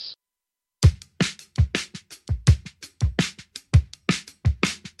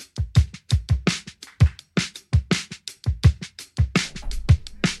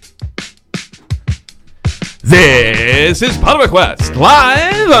This is Pull Request,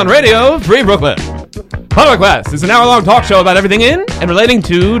 live on Radio Free Brooklyn. Pull Request is an hour-long talk show about everything in and relating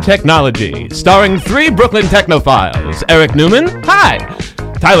to technology, starring three Brooklyn technophiles: Eric Newman, hi;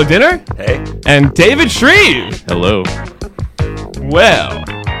 Tyler Dinner, hey; and David Shreve. Hello. Well,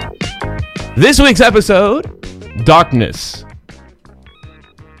 this week's episode, Darkness.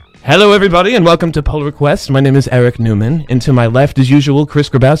 Hello, everybody, and welcome to Pull Request. My name is Eric Newman, and to my left, as usual, Chris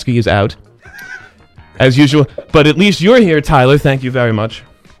Grabowski is out. As usual, but at least you're here, Tyler. Thank you very much.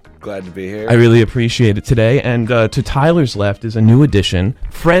 Glad to be here. I really appreciate it today. And to Tyler's left is a new addition.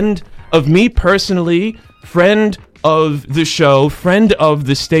 Friend of me personally, friend of the show, friend of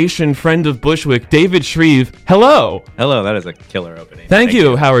the station, friend of Bushwick, David Shreve. Hello. Hello, that is a killer opening. Thank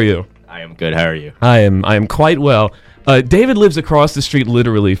you. How are you? I am good. How are you? I am quite well. David lives across the street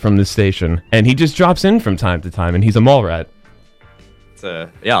literally from the station, and he just drops in from time to time, and he's a mall rat.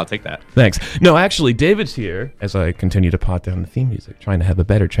 Yeah, I'll take that. Thanks. No, actually, David's here as I continue to pot down the theme music, trying to have a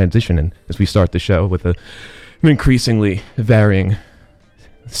better transition and as we start the show with an increasingly varying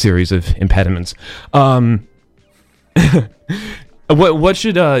series of impediments. What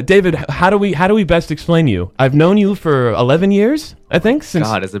should David? How do we best explain you? I've known you for 11 years, I think. Since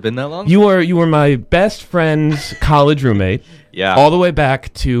God, has it been that long? You were my best friend's college roommate. Yeah. All the way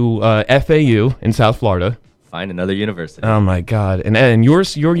back to FAU in South Florida. Find another university. Oh my God! And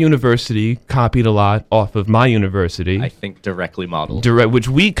your university copied a lot off of my university. I think directly modeled. Which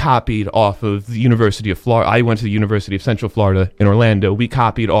we copied off of the University of Florida. I went to the University of Central Florida in Orlando. We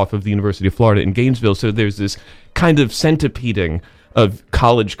copied off of the University of Florida in Gainesville. So there's this kind of centipeding of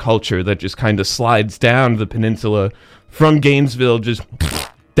college culture that just kind of slides down the peninsula from Gainesville, just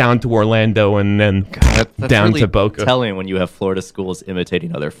down to Orlando, and then that's down really to Boca. Telling when you have Florida schools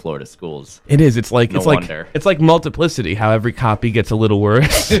imitating other Florida schools. It is. It's like No wonder. It's like multiplicity. How every copy gets a little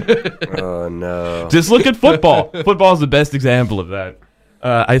worse. Oh no! Just look at football. Football is the best example of that.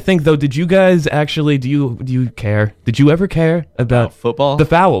 I think though, did you guys actually? Do you care? Did you ever care about football? The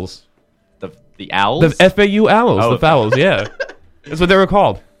Fowls. The Owls. The FAU Owls. Oh. The Fowls. Yeah, that's what they were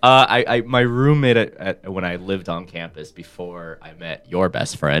called. My roommate at when I lived on campus before I met your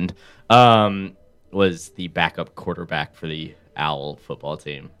best friend, was the backup quarterback for the Owl football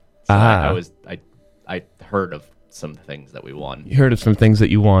team. So I heard of some things that we won. You heard of some things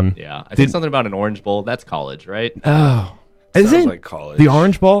that you won. Yeah, I think something about an Orange Bowl. That's college, right? Oh, is Sounds it like college. the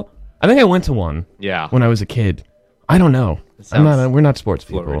Orange Bowl? I think I went to one. Yeah, when I was a kid. I don't know. We're not sports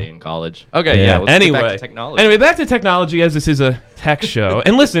people. Floridian college. Okay, yeah. Let's get back to technology. Anyway, back to technology, as this is a tech show.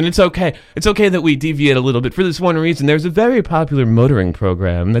 And listen, it's okay. It's okay that we deviate a little bit for this one reason. There's a very popular motoring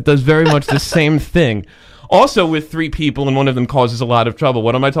program that does very much the same thing. Also with three people, and one of them causes a lot of trouble.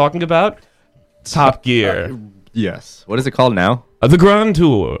 What am I talking about? Top Gear. Yes. What is it called now? The Grand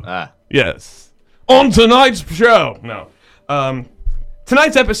Tour. Yes. On tonight's show. No.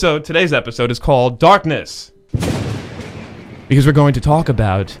 Today's episode is called Darkness. Because we're going to talk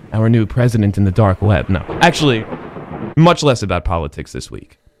about our new president in the dark web. No, actually, much less about politics this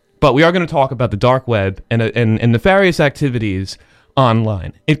week. But we are going to talk about the dark web and nefarious activities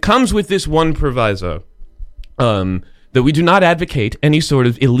online. It comes with this one proviso, that we do not advocate any sort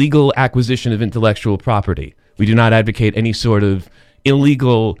of illegal acquisition of intellectual property. We do not advocate any sort of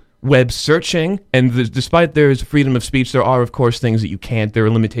illegal web searching, and despite there is freedom of speech, there are, of course, things that you can't. There are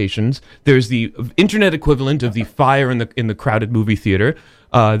limitations. There's the internet equivalent of the fire in the crowded movie theater.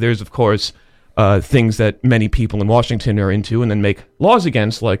 There's, of course, things that many people in Washington are into and then make laws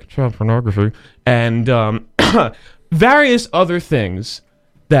against, like child pornography, and various other things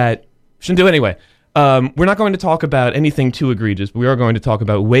that shouldn't do anyway. We're not going to talk about anything too egregious, but we are going to talk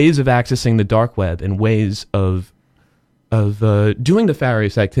about ways of accessing the dark web and ways of doing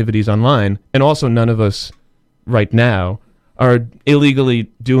nefarious activities online, and also none of us right now are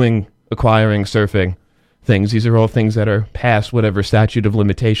illegally acquiring, surfing things. These are all things that are past whatever statute of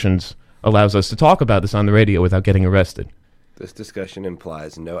limitations allows us to talk about this on the radio without getting arrested. This discussion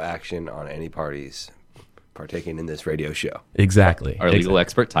implies no action on any parties partaking in this radio show. Exactly. Our legal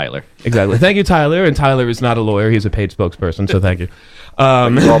expert, Tyler. Exactly. Thank you, Tyler. And Tyler is not a lawyer. He's a paid spokesperson, so thank you.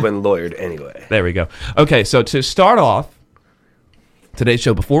 We've all been lawyered anyway. There we go. Okay, so to start off today's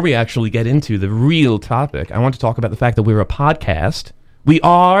show, before we actually get into the real topic, I want to talk about the fact that we're a podcast. We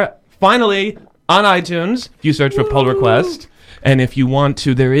are finally on iTunes. If you search for Pull Request, and if you want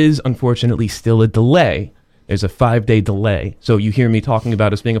to, there is unfortunately still a delay. There's a 5-day delay. So you hear me talking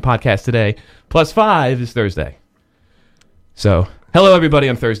about us being a podcast today, plus 5 is Thursday. So, hello everybody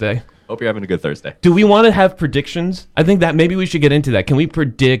on Thursday. Hope you're having a good Thursday. Do we want to have predictions? I think that maybe we should get into that. Can we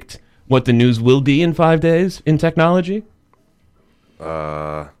predict what the news will be in 5 days in technology?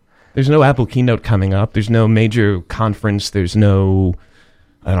 There's no Apple keynote coming up. There's no major conference. There's no,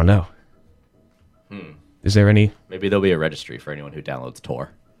 I don't know. Is there any? Maybe there'll be a registry for anyone who downloads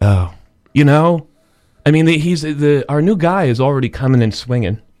Tor. Oh, I mean, our new guy is already coming and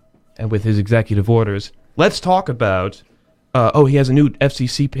swinging, and with his executive orders. Let's talk about. He has a new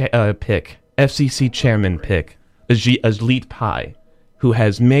FCC pick, FCC chairman pick, Ajit Pai, who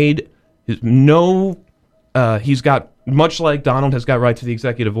has made he's got, much like Donald has got right to the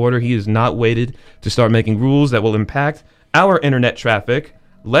executive order, he has not waited to start making rules that will impact our internet traffic.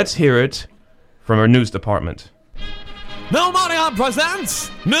 Let's hear it from our news department. Bill Monahan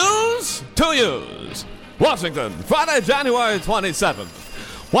presents News to Use. Washington, Friday, January 27th.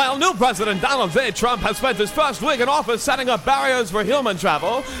 While new President Donald J. Trump has spent his first week in office setting up barriers for human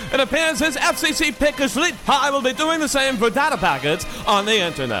travel, it appears his FCC pick Ajit Pai will be doing the same for data packets on the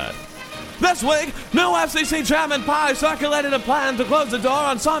internet. This week, new FCC Chairman Pai circulated a plan to close the door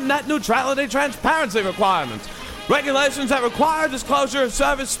on some net neutrality transparency requirements. Regulations that require disclosure of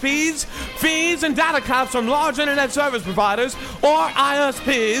service fees, and data caps from large internet service providers, or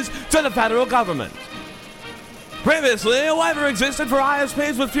ISPs, to the federal government. Previously, a waiver existed for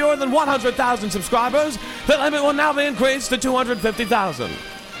ISPs with fewer than 100,000 subscribers. The limit will now be increased to 250,000.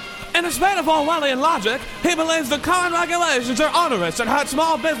 In a spate of Orwellian logic, he believes the current regulations are onerous and hurt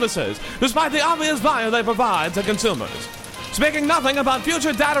small businesses, despite the obvious value they provide to consumers. Speaking nothing about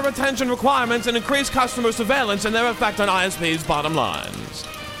future data retention requirements and increased customer surveillance and their effect on ISPs' bottom lines.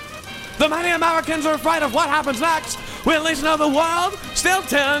 The many Americans are afraid of what happens next. We at least know the world still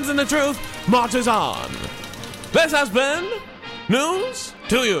turns and the truth marches on. This has been News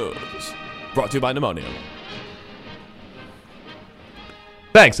to Use, brought to you by Pneumonia.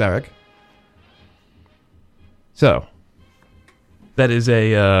 Thanks, Eric. So, that is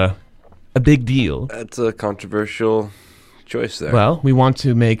a big deal. That's a controversial choice there. Well, we want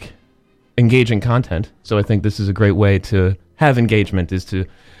to make engaging content, so I think this is a great way to have engagement, is to...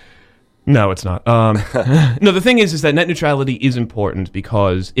 No, it's not. No, the thing is that net neutrality is important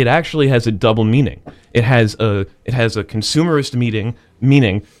because it actually has a double meaning. It has a consumerist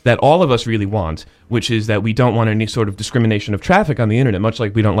meaning that all of us really want, which is that we don't want any sort of discrimination of traffic on the internet, much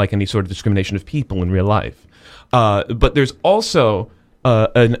like we don't like any sort of discrimination of people in real life. But there's also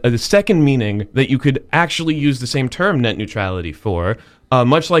a second meaning that you could actually use the same term, net neutrality, for,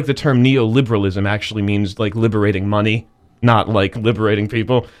 much like the term neoliberalism actually means like liberating money, not like liberating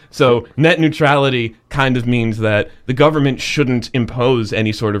people. So net neutrality kind of means that the government shouldn't impose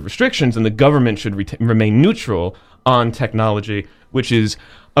any sort of restrictions and the government should remain neutral on technology, which is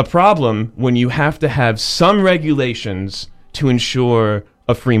a problem when you have to have some regulations to ensure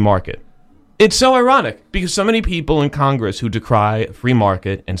a free market. It's so ironic because so many people in Congress who decry a free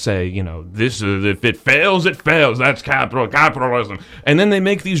market and say, this is, if it fails, it fails. That's capitalism. And then they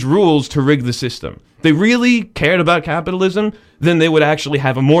make these rules to rig the system. If they really cared about capitalism, then they would actually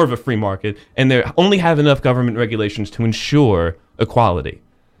have more of a free market and they only have enough government regulations to ensure equality.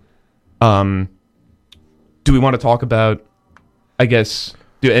 Do we want to talk about, I guess,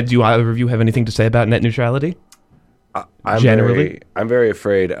 do either of you have anything to say about net neutrality? I'm very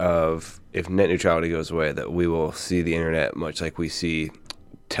afraid of, if net neutrality goes away, that we will see the internet much like we see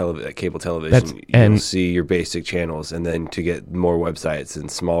cable television. You'll see your basic channels, and then to get more websites and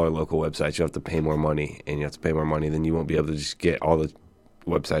smaller local websites, you have to pay more money, and you have to pay more money, then you won't be able to just get all the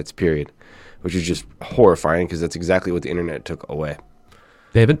websites, period, which is just horrifying because that's exactly what the internet took away.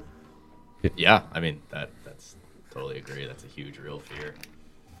 David? Yeah, I mean, that's totally agree. That's a huge, real fear.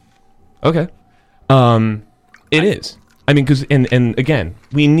 Okay. It is. I mean, because, and again,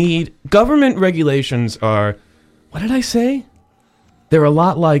 we need, government regulations are, what did I say? They're a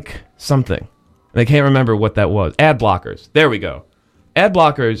lot like something. And I can't remember what that was. Ad blockers. There we go. Ad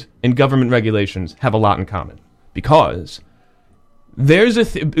blockers and government regulations have a lot in common. Because there's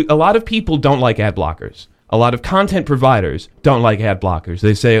a lot of people don't like ad blockers. A lot of content providers don't like ad blockers.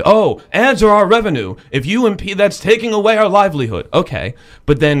 They say, oh, ads are our revenue. If you impede, that's taking away our livelihood. Okay.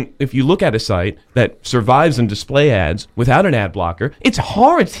 But then if you look at a site that survives and display ads without an ad blocker, it's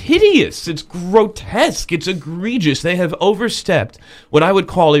horrid, it's hideous, it's grotesque, it's egregious. They have overstepped what I would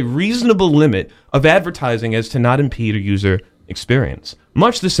call a reasonable limit of advertising as to not impede a user experience.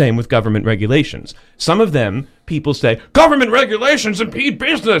 Much the same with government regulations. Some of them, people say, government regulations impede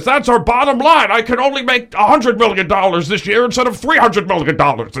business. That's our bottom line. I can only make $100 million this year instead of $300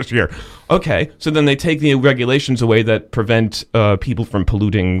 million this year. Okay, so then they take the regulations away that prevent people from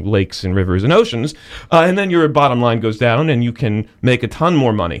polluting lakes and rivers and oceans, and then your bottom line goes down and you can make a ton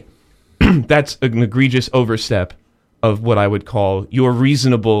more money. That's an egregious overstep of what I would call your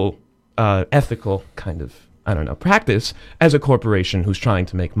reasonable, ethical kind of practice as a corporation who's trying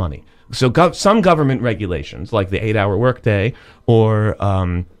to make money. So some government regulations, like the 8-hour workday or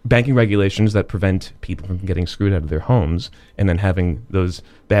banking regulations that prevent people from getting screwed out of their homes and then having those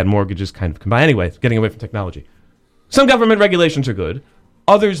bad mortgages kind of combine. Anyway, getting away from technology. Some government regulations are good.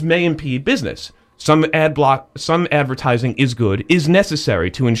 Others may impede business. Some advertising is good, is necessary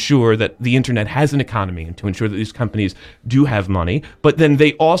to ensure that the internet has an economy and to ensure that these companies do have money. But then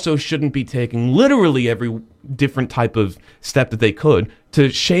they also shouldn't be taking literally every different type of step that they could to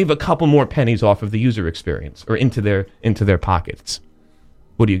shave a couple more pennies off of the user experience or into their pockets.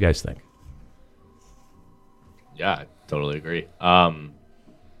 What do you guys think? Yeah, I totally agree.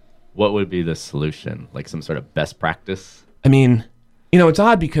 What would be the solution? Like some sort of best practice? I mean, it's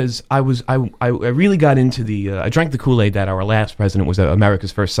odd because I really got into I drank the Kool-Aid that our last president was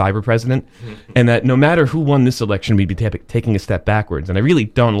America's first cyber president, and that no matter who won this election, we'd be taking a step backwards. And I really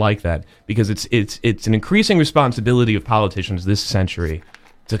don't like that because it's an increasing responsibility of politicians this century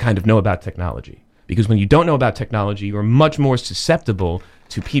to kind of know about technology. Because when you don't know about technology, you're much more susceptible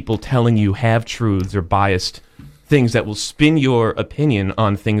to people telling you half-truths or biased things that will spin your opinion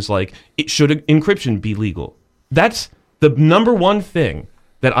on things like, should encryption be legal? That's the number one thing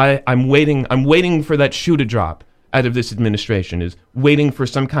that I'm waiting for that shoe to drop out of this administration, is waiting for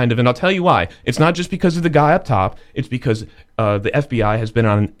some kind of, and I'll tell you why. It's not just because of the guy up top. It's because the FBI has been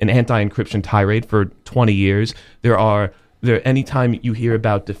on an anti-encryption tirade for 20 years. Anytime you hear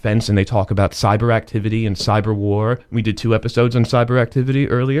about defense and they talk about cyber activity and cyber war, we did 2 episodes on cyber activity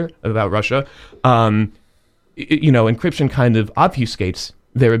earlier about Russia. Encryption kind of obfuscates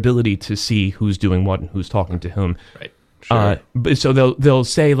their ability to see who's doing what and who's talking to whom. Right. Sure. So they'll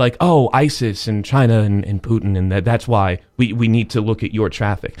say like, oh, ISIS and China and Putin, and that's why we need to look at your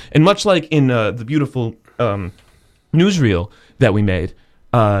traffic. And much like in the beautiful newsreel that we made,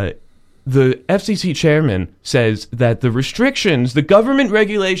 the FCC chairman says that the government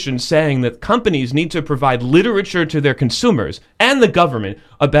regulations saying that companies need to provide literature to their consumers and the government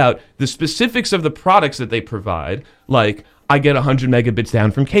about the specifics of the products that they provide, like, I get 100 megabits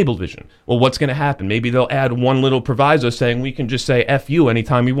down from Cablevision. Well, what's going to happen? Maybe they'll add one little proviso saying we can just say F you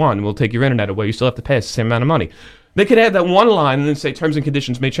anytime we want and we'll take your internet away. You still have to pay us the same amount of money. They could add that one line and then say terms and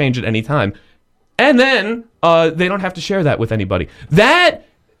conditions may change at any time. And then they don't have to share that with anybody. That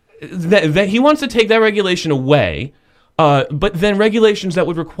he wants to take that regulation away, but then regulations that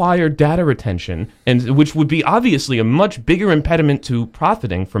would require data retention, and which would be obviously a much bigger impediment to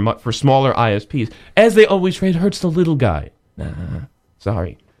profiting for smaller ISPs, as they always say, it hurts the little guy.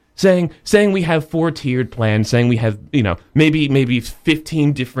 Sorry. Saying we have 4-tiered plans, saying we have, maybe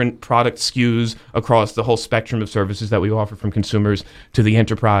 15 different product SKUs across the whole spectrum of services that we offer, from consumers to the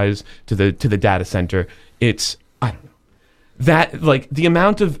enterprise to the data center. It's, I don't know. That, like, the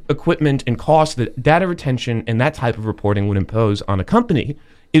amount of equipment and cost that data retention and that type of reporting would impose on a company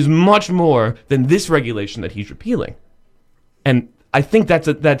is much more than this regulation that he's repealing. And I think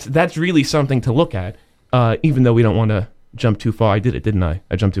that's really something to look at, even though we don't want to jump too far. I did it, didn't I?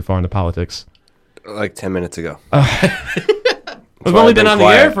 I jumped too far into politics. Like 10 minutes ago. I've only been on the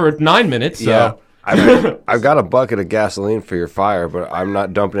air for 9 minutes, so... Yeah. I've got a bucket of gasoline for your fire, but I'm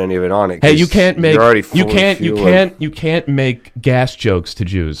not dumping any of it on it. Hey, you can't make you can't make gas jokes to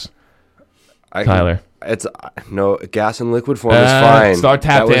Jews, Tyler. It's no gas in liquid form is fine. Start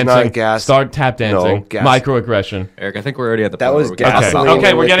tap dancing. Start tap dancing. No, gas. Microaggression. Eric, I think we're already at the that point was gasoline.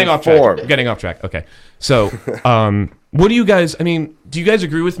 Okay, we're getting off track. We're getting off track. Okay, so what do you guys? I mean, do you guys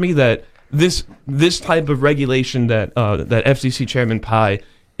agree with me that this type of regulation that that FCC Chairman Pai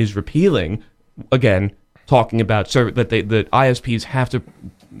is repealing? Again, talking about that the ISPs have to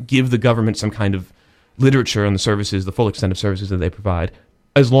give the government some kind of literature on the services, the full extent of services that they provide.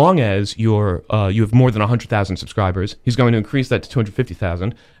 As long as you have more than 100,000 subscribers, he's going to increase that to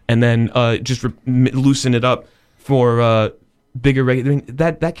 250,000, and then just loosen it up for bigger regulation.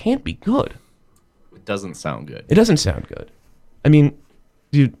 That can't be good. It doesn't sound good. It doesn't sound good. I mean,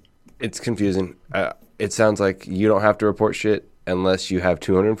 dude, it's confusing. It sounds like you don't have to report shit unless you have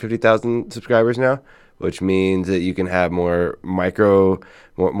 250,000 subscribers now, which means that you can have more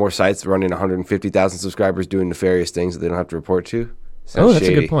sites running 150,000 subscribers doing nefarious things that they don't have to report to. That's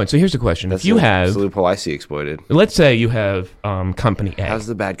shady. A good point. So here's the question: if you have the loophole I see exploited, let's say you have company A. How's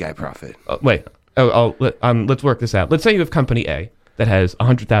the bad guy profit? Wait, let's work this out. Let's say you have company A that has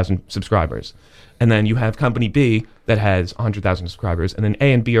 100,000 subscribers, and then you have company B that has 100,000 subscribers, and then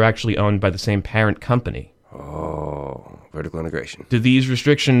A and B are actually owned by the same parent company. Oh, vertical integration. Do these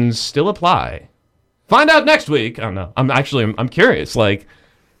restrictions still apply? Find out next week. I don't know. I'm curious. Like,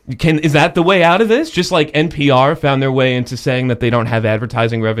 Is that the way out of this? Just like NPR found their way into saying that they don't have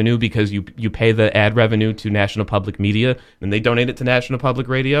advertising revenue because you pay the ad revenue to National Public Media and they donate it to National Public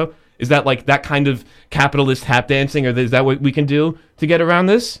Radio? Is that like that kind of capitalist tap dancing, or is that what we can do to get around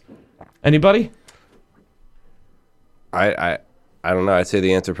this? Anybody? I don't know. I'd say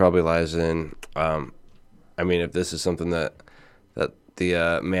the answer probably lies in, if this is something that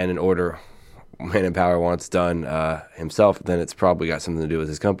the man in power wants done himself, then it's probably got something to do with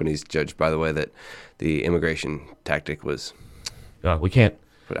his companies, judged by the way that the immigration tactic was we can't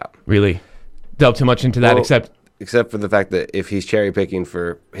put out. Really delve too much into that, except for the fact that if he's cherry picking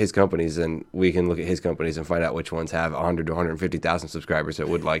for his companies, then we can look at his companies and find out which ones have 100 to 150,000 subscribers that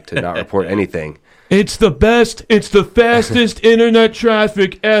would like to not report anything. It's the best. It's the fastest internet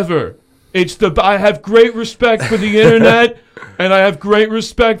traffic ever. I have great respect for the internet, and I have great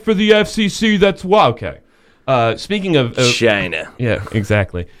respect for the FCC. That's why. Okay. Speaking of China. Yeah,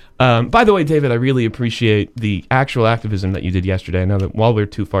 exactly. By the way, David, I really appreciate the actual activism that you did yesterday. I know that while we're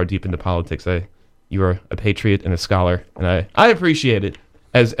too far deep into politics, you are a patriot and a scholar, and I appreciate it.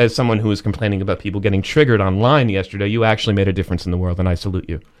 As someone who was complaining about people getting triggered online yesterday, you actually made a difference in the world, and I salute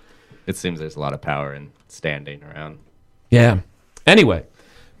you. It seems there's a lot of power in standing around. Yeah. Anyway,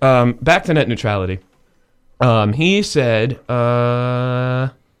 back to net neutrality. He said...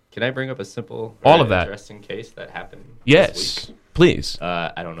 Can I bring up a simple, all of that interesting case that happened this week? Please.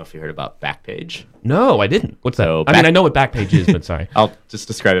 I don't know if you heard about Backpage. No, I didn't. What's that? I know what Backpage is, but sorry. I'll just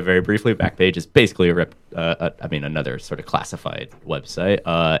describe it very briefly. Backpage is basically another sort of classified website,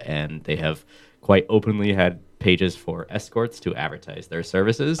 and they have quite openly had pages for escorts to advertise their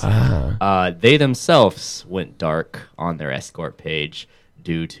services. They themselves went dark on their escort page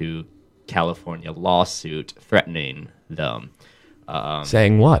due to California lawsuit threatening them.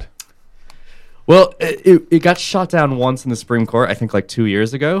 Saying what? Well, it got shot down once in the Supreme Court, I think like 2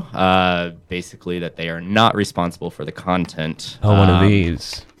 years ago. Basically that they are not responsible for the content. Oh, one of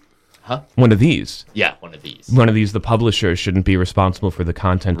these. Huh? One of these. Yeah, one of these. One of these, the publisher shouldn't be responsible for the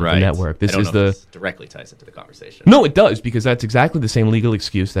content of the network. This directly ties into the conversation. No, it does, because that's exactly the same legal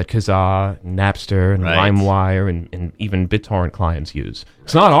excuse that Kazaa, Napster, and LimeWire, and even BitTorrent clients use.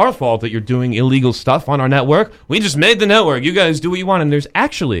 It's not our fault that you're doing illegal stuff on our network. We just made the network. You guys do what you want. And there's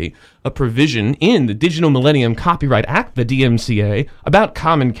actually a provision in the Digital Millennium Copyright Act, the DMCA, about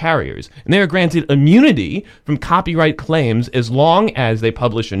common carriers. And they are granted immunity from copyright claims as long as they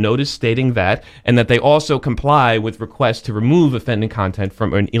publish a notice stating that, and that they also comply with requests to remove offending content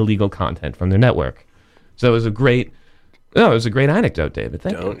from an illegal content from their network. So it was a great anecdote, David.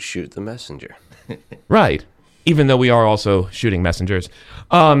 Thank you. Don't shoot the messenger. Right. Even though we are also shooting messengers.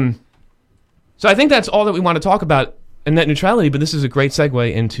 So I think that's all that we want to talk about in net neutrality, but this is a great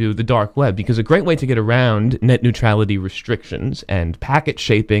segue into the dark web, because a great way to get around net neutrality restrictions and packet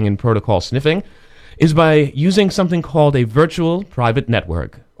shaping and protocol sniffing is by using something called a virtual private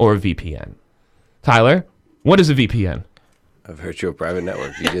network, or a VPN. Tyler, what is a VPN? A virtual private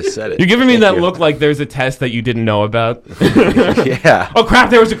network. You just said it. You're giving me that look like there's a test that you didn't know about. Yeah. Oh, crap,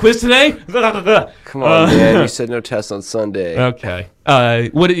 there was a quiz today? Come on, man. You said no test on Sunday. Okay.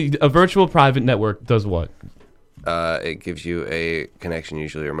 A virtual private network does what? It gives you a connection,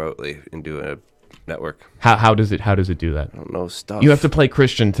 usually remotely, into a network. How does it do that? I don't know stuff. You have to play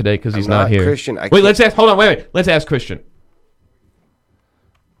Christian today because he's not here. Christian. Let's ask Christian.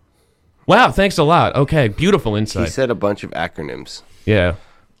 Wow, thanks a lot. Okay, beautiful insight. He said a bunch of acronyms. Yeah,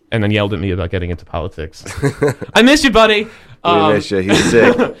 and then yelled at me about getting into politics. I miss you, buddy. We miss you. He's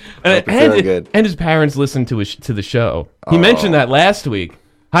sick. and his parents listened to the show. He mentioned that last week.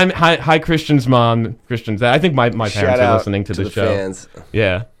 Hi, Christian's mom, Christian's dad. I think my parents are listening to the show. Fans.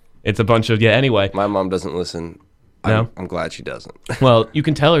 Yeah, it's a bunch of Anyway, my mom doesn't listen. No? I'm glad she doesn't. Well, you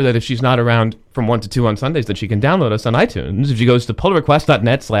can tell her that if she's not around from 1 to 2 on Sundays, that she can download us on iTunes if she goes to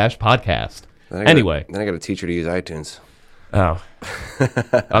pullrequest.net/podcast. Anyway. Then I got to teach her to use iTunes. Oh.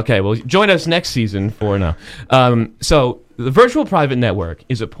 Okay, well, join us next season for now. So the virtual private network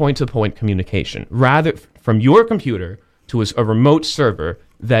is a point-to-point communication, rather from your computer to a remote server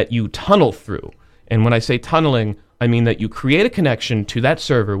that you tunnel through. And when I say tunneling, I mean that you create a connection to that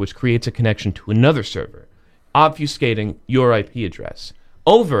server, which creates a connection to another server, obfuscating your IP address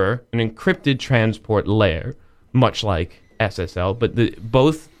over an encrypted transport layer, much like SSL. But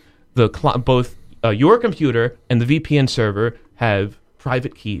both your computer and the VPN server have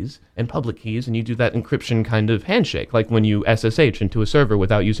private keys and public keys, and you do that encryption kind of handshake, like when you SSH into a server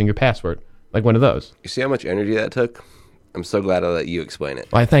without using your password, like one of those. You see how much energy that took? I'm so glad I let you explain it.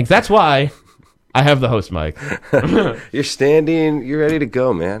 Well, I think that's why I have the host mic. You're standing. You're ready to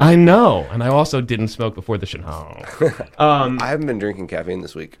go, man. I know. And I also didn't smoke before the show. I haven't been drinking caffeine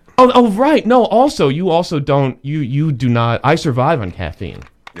this week. Oh, right. No, also, you also don't, you do not, I survive on caffeine.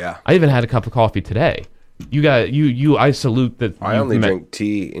 Yeah. I even had a cup of coffee today. I salute that. I only drink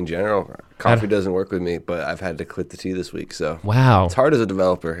tea in general. Coffee doesn't work with me, but I've had to quit the tea this week, so. Wow. It's hard as a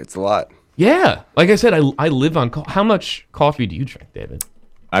developer. It's a lot. Yeah. Like I said, I live on, how much coffee do you drink, David?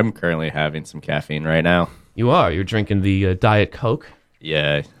 I'm currently having some caffeine right now. You are? You're drinking the Diet Coke?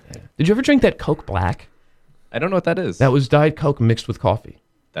 Yeah. Did you ever drink that Coke Black? I don't know what that is. That was Diet Coke mixed with coffee.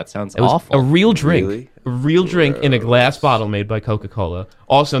 That sounds It was awful. a real drink. Really? A real drink in a glass bottle made by Coca-Cola.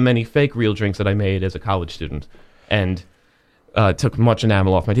 Also many fake real drinks that I made as a college student. And took much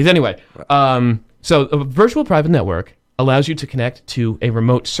enamel off my teeth. Anyway, so a virtual private network allows you to connect to a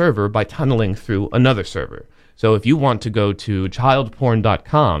remote server by tunneling through another server. So if you want to go to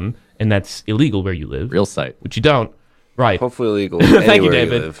childporn.com, and that's illegal where you live. Real site. Which you don't. Right. Hopefully illegal. Thank you,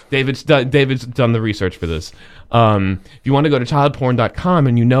 David. David's done the research for this. If you want to go to childporn.com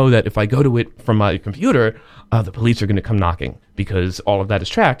and you know that if I go to it from my computer, the police are going to come knocking because all of that is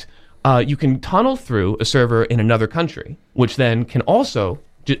tracked, you can tunnel through a server in another country, which then can also,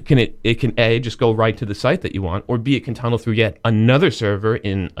 it can A, just go right to the site that you want, or B, it can tunnel through yet another server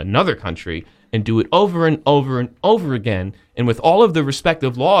in another country and do it over and over and over again. And with all of the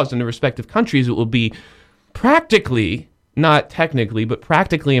respective laws in the respective countries, it will be practically, not technically, but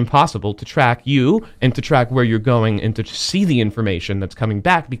practically impossible to track you and to track where you're going and to see the information that's coming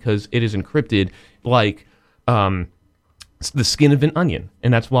back because it is encrypted like the skin of an onion.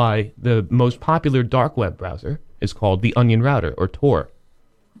 And that's why the most popular dark web browser is called the Onion Router, or Tor.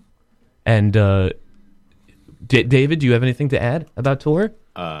 And David, do you have anything to add about Tor?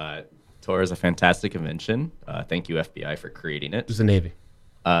 Tor is a fantastic invention. Thank you, FBI, for creating it. It was the Navy.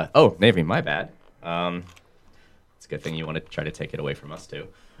 Navy, my bad. It's a good thing you want to try to take it away from us, too.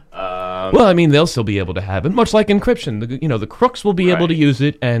 Well, I mean, they'll still be able to have it, much like encryption. The crooks will be able to use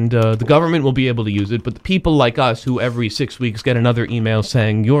it, and the government will be able to use it, but the people like us who every 6 weeks get another email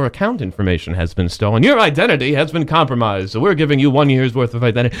saying, your account information has been stolen, your identity has been compromised, so we're giving you 1 year's worth of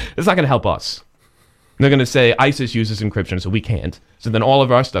identity, it's not going to help us. They're going to say ISIS uses encryption, so we can't. So then all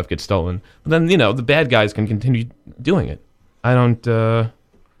of our stuff gets stolen. But then, the bad guys can continue doing it. I don't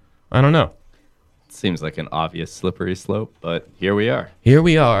know. Seems like an obvious slippery slope, but here we are. Here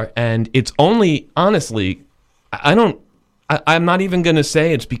we are, and it's only, honestly, I'm not even going to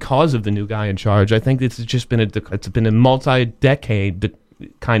say it's because of the new guy in charge. I think it's just been a multi-decade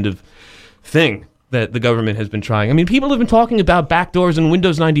kind of thing that the government has been trying. I mean, people have been talking about backdoors in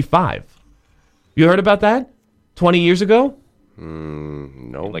Windows 95. You heard about that 20 years ago?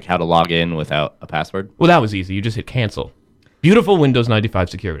 No. Like how to log in without a password? Well, that was easy. You just hit cancel. Beautiful Windows 95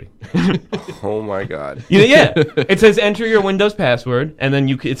 security. Oh my God. Yeah. It says enter your Windows password, and then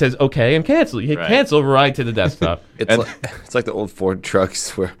it says okay and cancel. You hit cancel right to the desktop. It's like the old Ford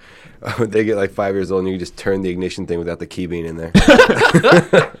trucks where they get like 5 years old and you just turn the ignition thing without the key being in there.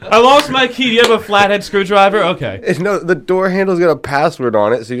 I lost my key. Do you have a flathead screwdriver? Okay. No, the door handle's got a password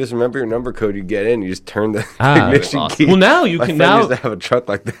on it, so you just remember your number code. You get in, you just turn the ignition key. Well, now you can used to have a truck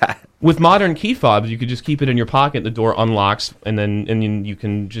like that. With modern key fobs, you could just keep it in your pocket. The door unlocks, and then you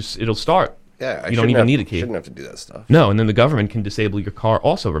can it'll start. Yeah, you don't even need a key. Shouldn't have to do that stuff. No, and then the government can disable your car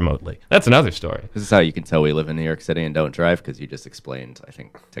also remotely. That's another story. This is how you can tell we live in New York City and don't drive, because you just explained, I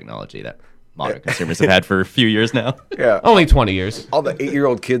think, technology that modern consumers have had for a few years now. Yeah, only 20 years. All the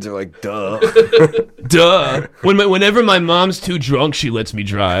 8-year-old kids are like, duh, duh. Whenever my mom's too drunk, she lets me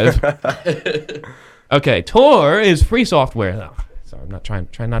drive. Okay, Tor is free software. Oh, sorry, I'm not trying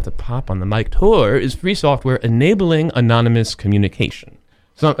not to pop on the mic. Tor is free software enabling anonymous communication.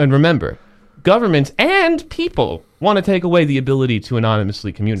 So, and remember, governments and people want to take away the ability to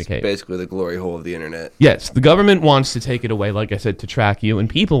anonymously communicate. It's basically the glory hole of the internet. Yes, the government wants to take it away, like I said, to track you, and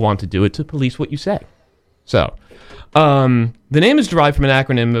people want to do it to police what you say. So, the name is derived from an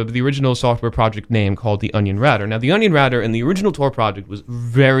acronym of the original software project name called the Onion Router. Now, the Onion Router in the original Tor project was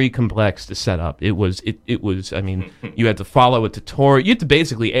very complex to set up. It was, I mean, you had to follow a tutorial. You had to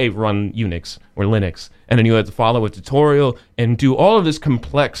basically, run Unix or Linux, and then you had to follow a tutorial and do all of this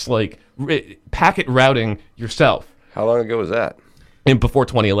complex, like, packet routing yourself. How long ago was that? Before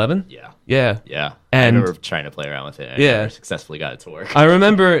 2011? Yeah. And I remember trying to play around with it. I never successfully got it to work. I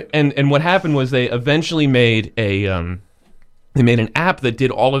remember, and what happened was they eventually made an app that did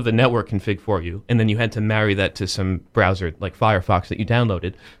all of the network config for you, and then you had to marry that to some browser like Firefox that you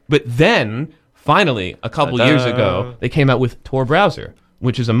downloaded. But then, finally, a couple years ago, they came out with Tor Browser,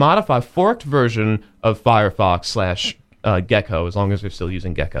 which is a modified, forked version of Firefox Gecko, as long as they're still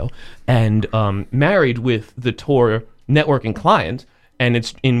using Gecko, and married with the Tor networking client, and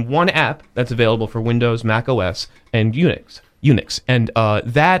it's in one app that's available for Windows, Mac OS, and Unix, and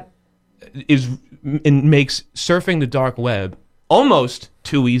that makes surfing the dark web almost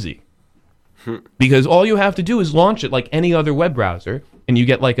too easy. Because all you have to do is launch it like any other web browser, and you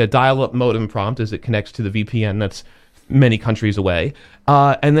get like a dial-up modem prompt as it connects to the VPN that's many countries away,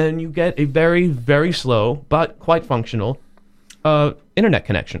 and then you get a very, very slow but quite functional internet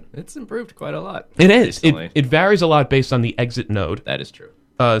connection. It's improved quite a lot. It is. It varies a lot based on the exit node. That is true.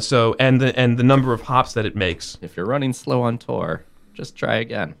 So and the number of hops that it makes. If you're running slow on Tor, just try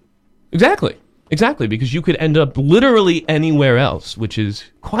again. Exactly, because you could end up literally anywhere else, which is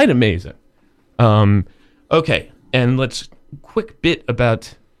quite amazing. Okay, and let's quick bit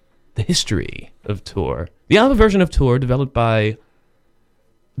about the history of Tor. The alpha version of Tor, developed by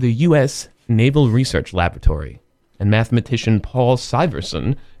the U.S. Naval Research Laboratory and mathematician Paul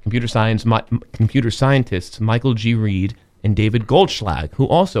Syverson, computer scientists Michael G. Reed and David Goldschlag, who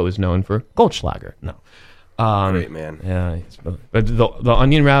also is known for Goldschlager. No, great man. Yeah, but the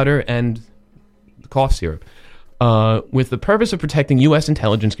onion router and the cough syrup. With the purpose of protecting U.S.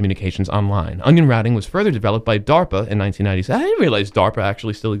 intelligence communications online. Onion routing was further developed by DARPA in 1997. I didn't realize DARPA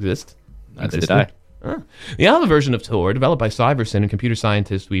actually still exists. Neither did I. The alpha version of Tor, developed by Syverson and computer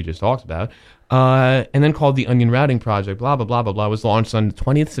scientists we just talked about, and then called the Onion Routing Project, blah, blah, blah, blah, blah, was launched on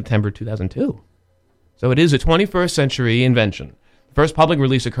 20th September 2002. So it is a 21st century invention. The first public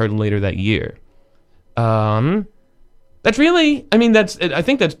release occurred later that year. That's really, I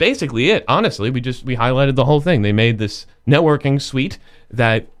think that's basically it. Honestly, we highlighted the whole thing. They made this networking suite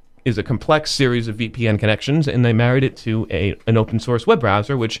that is a complex series of VPN connections, and they married it to an open source web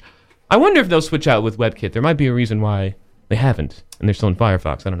browser, which I wonder if they'll switch out with WebKit. There might be a reason why they haven't, and they're still in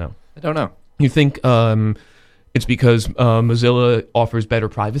Firefox. I don't know. I don't know. You think it's because Mozilla offers better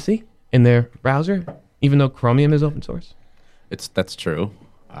privacy in their browser, even though Chromium is open source? That's true.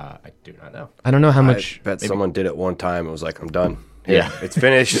 I do not know. I don't know how much. I bet someone did it one time and was like, I'm done. Yeah. It's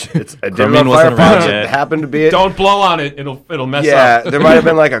finished. I did it Chromium on wasn't Firefox. around yet. It happened to be it. Don't blow on it. It'll mess up. Yeah, there might have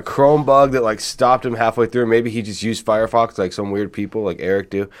been like a Chrome bug that like stopped him halfway through. Maybe he just used Firefox like some weird people like Eric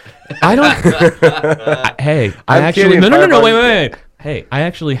do. I don't. Hey, I I'm actually kidding, no. Wait. Hey, I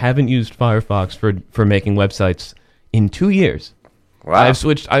actually haven't used Firefox for making websites in 2 years. Wow. I've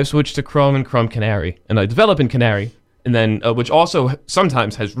switched to Chrome and Chrome Canary, and I develop in Canary, and then which also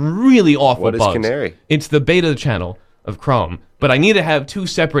sometimes has really awful bugs. What is Canary? It's the beta channel of Chrome, but I need to have two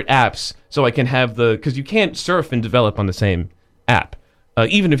separate apps so I can have because you can't surf and develop on the same app,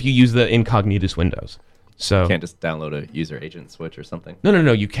 even if you use the Incognitus Windows. So you can't just download a user agent switch or something?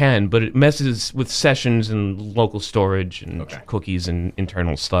 No, you can, but it messes with sessions and local storage and cookies and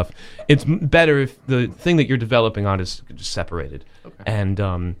internal stuff. It's better if the thing that you're developing on is just separated. Okay. And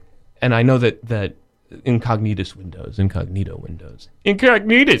I know that Incognitus Windows, Incognito Windows,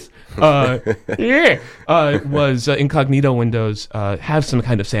 Incognito Windows have some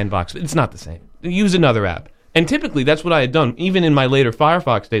kind of sandbox, but it's not the same. Use another app. And typically that's what I had done. Even in my later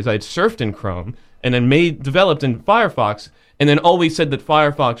Firefox days, I had surfed in Chrome and then developed in Firefox, and then always said that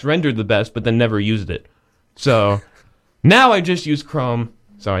Firefox rendered the best, but then never used it. So now I just use Chrome.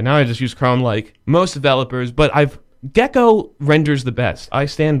 Now I just use Chrome like most developers, but Gecko renders the best. I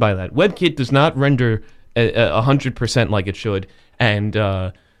stand by that. WebKit does not render 100% like it should, and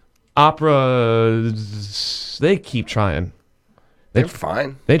Opera, they keep trying. They're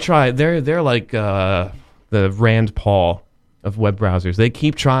fine. They try. They're like the Rand Paul of web browsers. They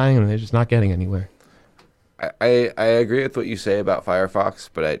keep trying, and they're just not getting anywhere. I agree with what you say about Firefox,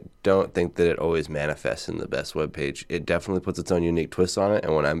 but I don't think that it always manifests in the best web page. It definitely puts its own unique twist on it,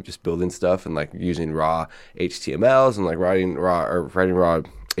 and when I'm just building stuff and like using raw HTMLs and like writing raw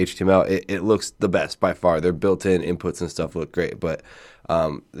HTML, it looks the best by far. Their built-in inputs and stuff look great, but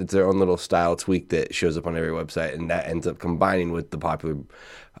it's their own little style tweak that shows up on every website, and that ends up combining with the popular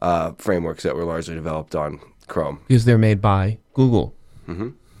frameworks that were largely developed on Chrome. Because they're made by Google. Mm-hmm.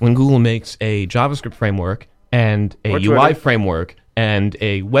 When Google makes a JavaScript framework and a UI framework and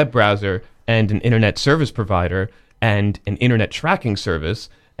a web browser and an internet service provider and an internet tracking service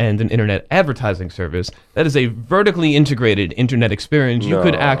and an internet advertising service, that is a vertically integrated internet experience. You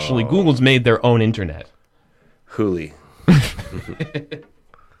could actually, Google's made their own internet. Hooly.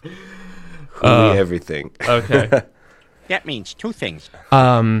 Hooly everything. Okay. That means two things.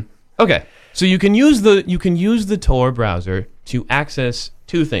 Okay. So you can use the Tor browser to access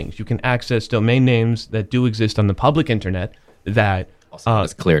two things. You can access domain names that do exist on the public internet that also known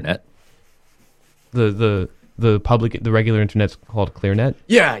as ClearNet. The regular internet's called ClearNet.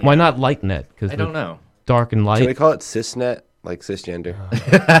 Yeah. Why not LightNet? I don't know. dark and light. Can we call it cisnet, like cisgender?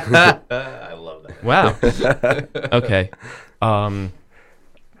 I love that. Wow. Okay.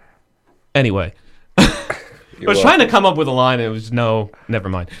 Anyway. I was trying to come up with a line, and it was never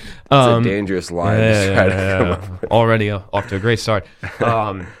mind. It's a dangerous line to try to come up with. Already off to a great start.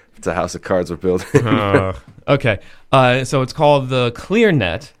 It's a house of cards we're building. Okay. So it's called the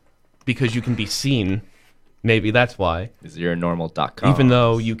ClearNet because you can be seen. Maybe that's why. Is your normal.com. Even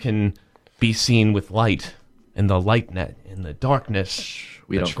though you can be seen with light in the light net, in the darkness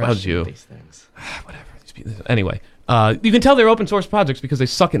we that don't shrouds you. these things. Whatever. Anyway, you can tell they're open source projects because they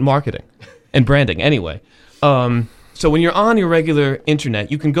suck at marketing and branding. Anyway. So when you're on your regular internet,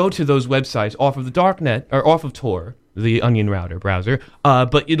 you can go to those websites off of the darknet or off of Tor, the Onion router browser,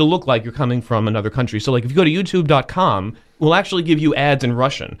 but it'll look like you're coming from another country. So like if you go to youtube.com, we'll actually give you ads in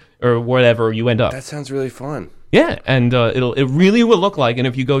Russian or wherever you end up. That sounds really fun. Yeah, and it really will look like, and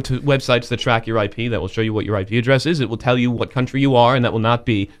if you go to websites that track your IP, that will show you what your IP address is, it will tell you what country you are, and that will not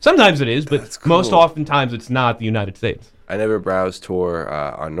be, sometimes it is, but cool. Most oftentimes it's not the United States. I never browsed Tor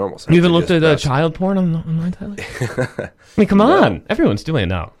on normal sites. You even looked at child porn online, Tyler? I mean, come on. Everyone's doing it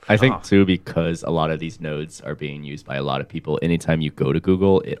now. I think, too, because a lot of these nodes are being used by a lot of people, anytime you go to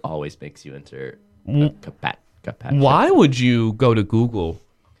Google, it always makes you enter CAPTCHA. Why would you go to Google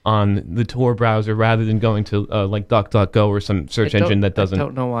on the Tor browser rather than going to like DuckDuckGo or some search engine that doesn't... I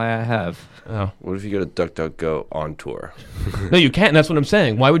don't know why I have. Oh. What if you go to DuckDuckGo on Tor? No, you can't. That's what I'm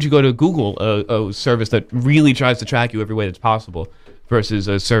saying. Why would you go to Google, a service that really tries to track you every way that's possible, versus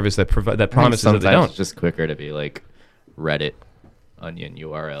a service that promises that they don't? It's just quicker to be like Reddit, Onion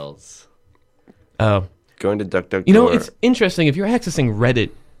URLs. Oh. Going to DuckDuckGo. You know, it's interesting. If you're accessing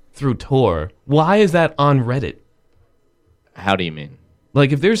Reddit through Tor, why is that on Reddit? How do you mean?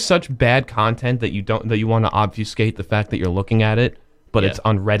 Like, if there's such bad content that you want to obfuscate the fact that you're looking at it, but it's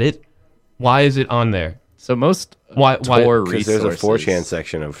on Reddit, why is it on there? So most Tor resources... There's a 4chan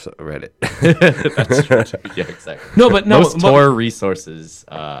section of Reddit. That's true. Yeah, exactly. No, most Tor resources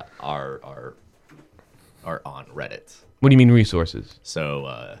are on Reddit. What do you mean resources?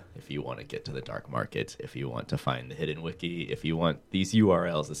 So if you want to get to the dark market, if you want to find the hidden wiki, if you want these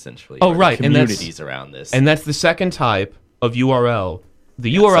URLs essentially, right, communities around this. And that's the second type of URL.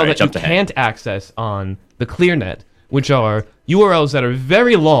 The URL that you can't access on the ClearNet, which are URLs that are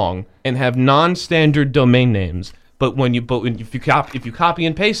very long and have non-standard domain names. But if you copy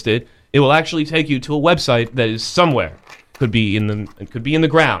and paste it, it will actually take you to a website that is somewhere. It could be in the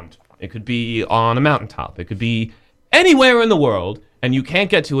ground. It could be on a mountaintop. It could be anywhere in the world, and you can't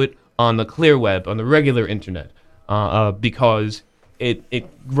get to it on the clear web, on the regular internet, because it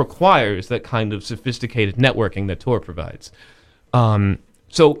requires that kind of sophisticated networking that Tor provides.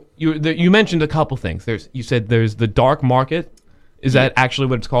 So you mentioned a couple things. You said there's the dark market. Is that actually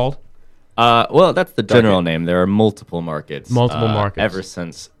what it's called? Well, that's the general name. There are multiple markets. Multiple markets. Ever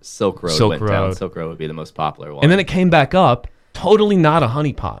since Silk Road went down, Silk Road would be the most popular one. And then it came back up, totally not a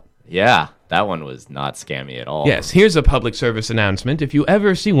honeypot. Yeah, that one was not scammy at all. Yes, here's a public service announcement. If you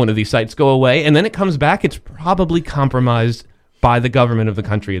ever see one of these sites go away and then it comes back, it's probably compromised by the government of the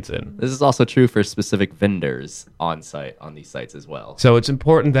country it's in. This is also true for specific vendors on site on these sites as well. So it's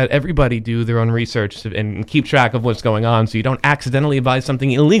important that everybody do their own research and keep track of what's going on so you don't accidentally buy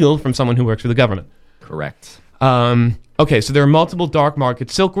something illegal from someone who works for the government. Correct. Okay, so there are multiple dark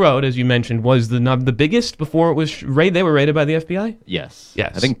markets. Silk Road, as you mentioned, was the biggest before it was they were raided by the FBI? Yes.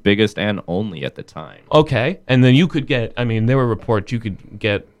 Yes. I think biggest and only at the time. Okay, and then you could get, there were reports you could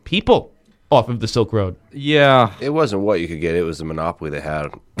get people off of the Silk Road. Yeah. It wasn't what you could get. It was the monopoly they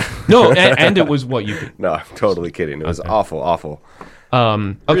had. No, and it was what you could. No, I'm totally kidding. It was awful.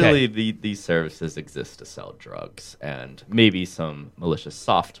 Okay. Really, these services exist to sell drugs and maybe some malicious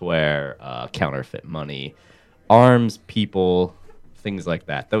software, counterfeit money, arms, people, things like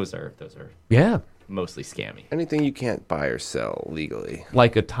that. Those are mostly scammy. Anything you can't buy or sell legally.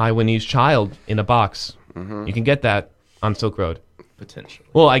 Like a Taiwanese child in a box. Mm-hmm. You can get that on Silk Road. Potentially.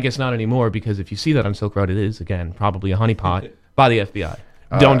 Well, I guess not anymore, because if you see that on Silk Road, it is, again, probably a honeypot by the FBI.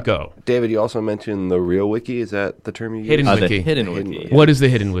 Don't go. David, you also mentioned the real wiki. Is that the term you use? Hidden wiki. The hidden wiki. What is the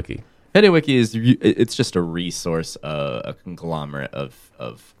hidden wiki? Hidden wiki is it's just a resource, a conglomerate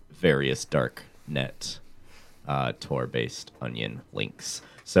of various dark net Tor-based Onion links.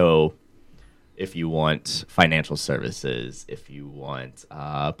 So if you want financial services, if you want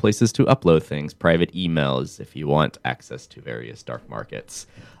places to upload things, private emails, if you want access to various dark markets,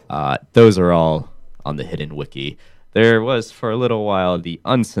 those are all on the hidden wiki. There was, for a little while, the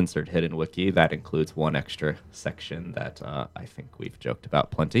uncensored hidden wiki. That includes one extra section that I think we've joked about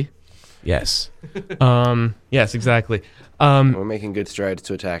plenty. Yes. Yes, exactly. We're making good strides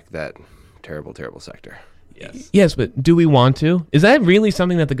to attack that terrible, terrible sector. Yes, but do we want to? Is that really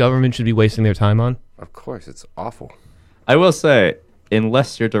something that the government should be wasting their time on? Of course, it's awful. I will say,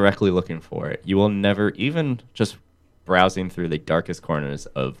 unless you're directly looking for it, you will never, even just browsing through the darkest corners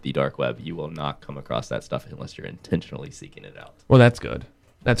of the dark web, you will not come across that stuff unless you're intentionally seeking it out. Well, that's good.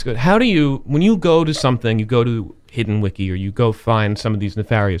 That's good. How do you, when you go to something, you go to Hidden Wiki or you go find some of these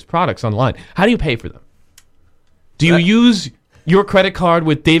nefarious products online, how do you pay for them? Do you use your credit card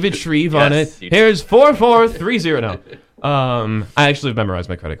with David Shreve on it? Here's 4430. No. I actually have memorized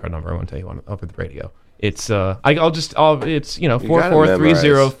my credit card number. I won't tell you on over the radio. It's it's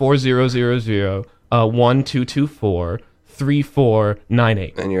 44304000 1224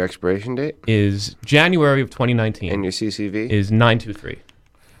 3498. And your expiration date is January of 2019. And your CCV is 923.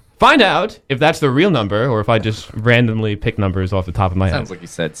 Find out if that's the real number or if I just randomly pick numbers off the top of my head. Sounds like you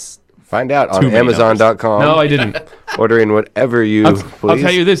said. Find out on Amazon.com. No, I didn't. Ordering whatever you please. I'll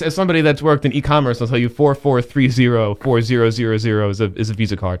tell you this. As somebody that's worked in e-commerce, I'll tell you 44304000 is a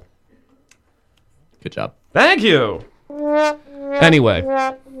Visa card. Good job. Thank you. Anyway. Do you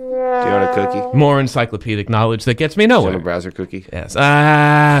want a cookie? More encyclopedic knowledge that gets me nowhere. Do you want a browser cookie? Yes.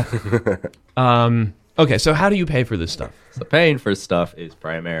 Okay, so how do you pay for this stuff? So paying for stuff is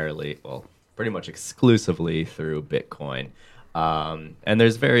primarily, well, pretty much exclusively through Bitcoin. And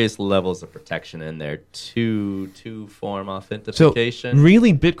there's various levels of protection in there. Two-form authentication. So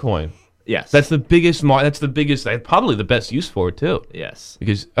really Bitcoin? Yes. That's the biggest, probably the best use for it too. Yes.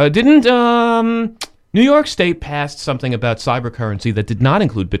 Because didn't New York State passed something about cyber currency that did not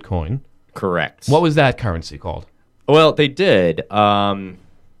include Bitcoin? Correct. What was that currency called? Well, they did. Oh,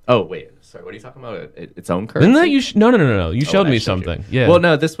 wait. Sorry, what are you talking about? Its own currency? Didn't that no. You showed me something. Yeah. Well,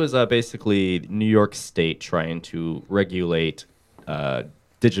 no, this was basically New York State trying to regulate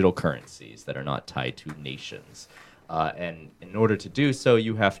digital currencies that are not tied to nations. And in order to do so,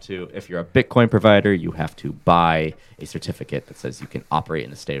 you have to, if you're a Bitcoin provider, you have to buy a certificate that says you can operate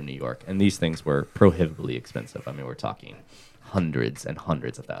in the state of New York. And these things were prohibitively expensive. I mean, we're talking hundreds and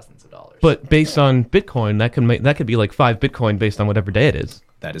hundreds of thousands of dollars. But based on Bitcoin, that could be like 5 Bitcoin based on whatever day it is.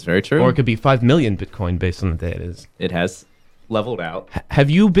 That is very true. Or it could be 5 million Bitcoin based on the day it is. It has leveled out. Have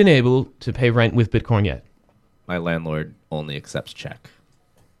you been able to pay rent with Bitcoin yet? My landlord only accepts check.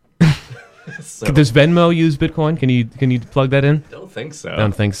 So. Does Venmo use Bitcoin? Can you plug that in? Don't think so.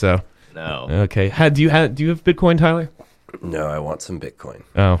 Don't think so. No. Okay. Do you have Bitcoin, Tyler? No, I want some Bitcoin.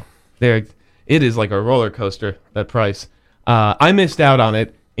 Oh, it is like a roller coaster, that price. I missed out on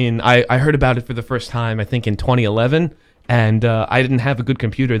it. I heard about it for the first time, I think, in 2011. And I didn't have a good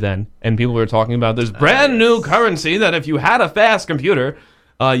computer then. And people were talking about this brand new currency that if you had a fast computer,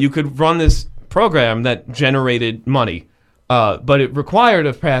 you could run this program that generated money. But it required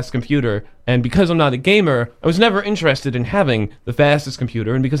a fast computer. And because I'm not a gamer, I was never interested in having the fastest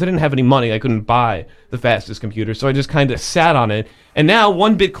computer. And because I didn't have any money, I couldn't buy the fastest computer. So I just kind of sat on it. And now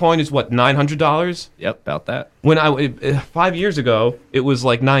 1 Bitcoin is what, $900? Yep, about that. When 5 years ago, it was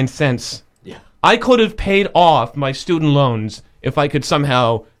like 9 cents. Yeah. I could have paid off my student loans if I could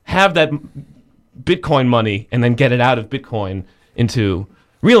somehow have that Bitcoin money and then get it out of Bitcoin into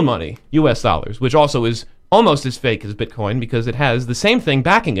real money, US dollars, which also is almost as fake as Bitcoin because it has the same thing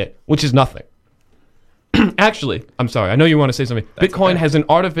backing it, which is nothing. Actually, I'm sorry, I know you want to say something. That's Bitcoin has an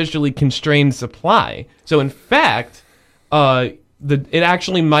artificially constrained supply. So in fact, it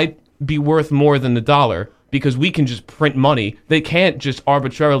actually might be worth more than the dollar because we can just print money. They can't just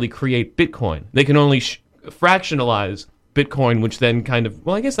arbitrarily create Bitcoin. They can only fractionalize Bitcoin, which then kind of,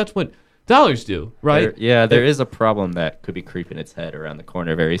 well, I guess that's what dollars do, right? There is a problem that could be creeping its head around the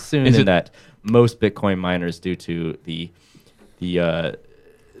corner very soon, in that most Bitcoin miners, due to the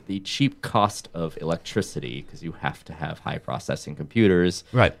cheap cost of electricity, because you have to have high processing computers,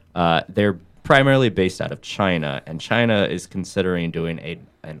 right? They're primarily based out of China, and China is considering doing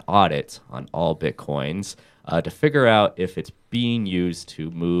an audit on all Bitcoins to figure out if it's being used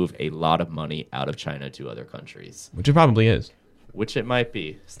to move a lot of money out of China to other countries. Which it probably is. Which it might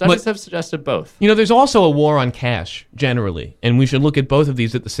be. Studies have suggested both. You know, there's also a war on cash, generally, and we should look at both of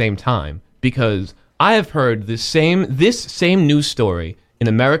these at the same time, because I have heard this same news story in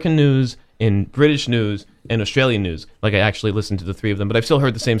American news, in British news, and Australian news. Like, I actually listened to the 3 of them, but I've still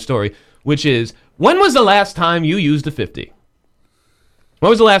heard the same story, which is, when was the last time you used a 50? When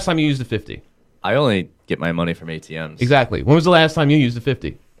was the last time you used a 50? I only get my money from ATMs. Exactly. When was the last time you used a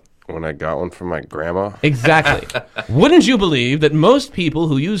 50? When I got one from my grandma. Exactly. Wouldn't you believe that most people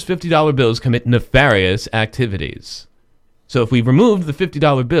who use $50 bills commit nefarious activities? So if we removed the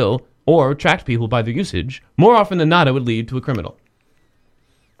 $50 bill or tracked people by their usage, more often than not, it would lead to a criminal.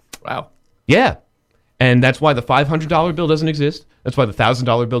 Wow. Yeah. And that's why the $500 bill doesn't exist. That's why the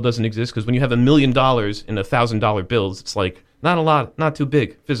 $1,000 bill doesn't exist, because when you have $1 million in $1,000 bills, it's like not a lot, not too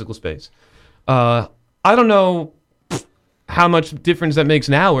big physical space. I don't know how much difference that makes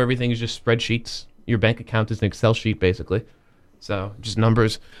now where everything is just spreadsheets. Your bank account is an Excel sheet, basically. So, just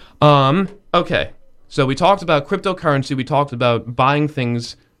numbers. Okay. So, we talked about cryptocurrency. We talked about buying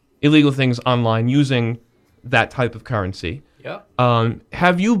things, illegal things online using that type of currency. Yeah.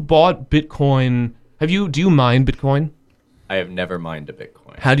 Have you bought Bitcoin? Do you mine Bitcoin? I have never mined a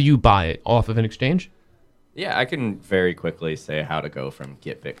Bitcoin. How do you buy it? Off of an exchange? Yeah, I can very quickly say how to go from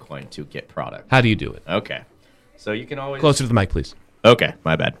get Bitcoin to get product. How do you do it? Okay. So you can always... Closer to the mic, please. Okay,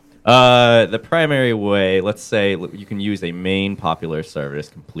 my bad. The primary way, let's say you can use a main popular service,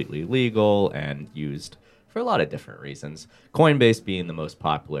 completely legal and used for a lot of different reasons. Coinbase being the most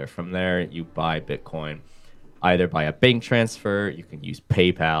popular. From there, you buy Bitcoin either by a bank transfer, you can use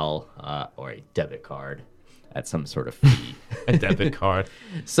PayPal, or a debit card at some sort of fee. A debit card.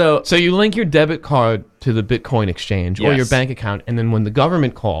 So you link your debit card to the Bitcoin exchange or your bank account, and then when the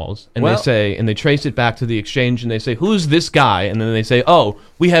government calls and they trace it back to the exchange and they say, who's this guy? And then they say, oh,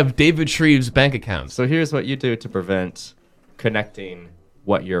 we have David Shreve's bank account. So here's what you do to prevent connecting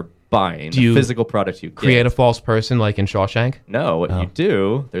what you're buying, the physical product you get. Create a false person like in Shawshank? No, what you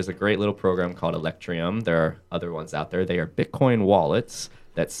do, there's a great little program called Electrium. There are other ones out there. They are Bitcoin wallets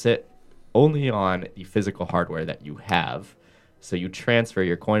that sit only on the physical hardware that you have. So you transfer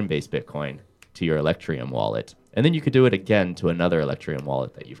your Coinbase Bitcoin to your Electrium wallet. And then you could do it again to another Electrium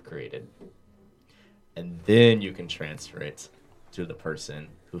wallet that you've created. And then you can transfer it to the person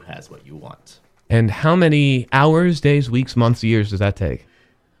who has what you want. And how many hours, days, weeks, months, years does that take?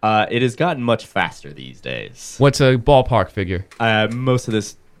 It has gotten much faster these days. What's a ballpark figure? Most of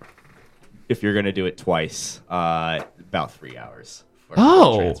this, if you're going to do it twice, about 3 hours.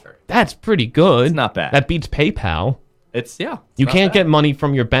 Transfer. That's pretty good. It's not bad. That beats PayPal. You can't get money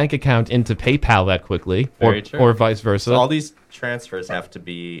from your bank account into PayPal that quickly, or vice versa. So all these transfers have to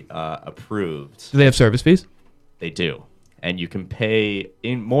be approved. Do they have service fees? They do. And you can pay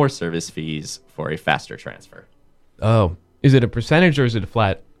in more service fees for a faster transfer. Oh. Is it a percentage or is it a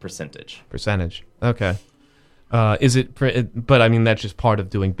flat? Percentage. Okay. But I mean, that's just part of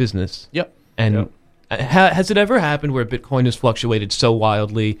doing business. Yep. And has it ever happened where Bitcoin has fluctuated so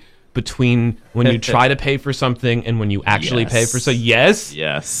wildly between when you try to pay for something and when you actually pay for something? Yes?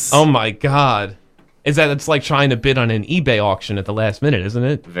 Yes. Oh my God. It's like trying to bid on an eBay auction at the last minute, isn't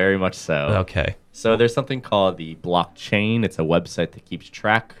it? Very much so. Okay. So there's something called the blockchain. It's a website that keeps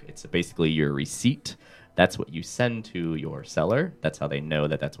track. It's basically your receipt. That's what you send to your seller. That's how they know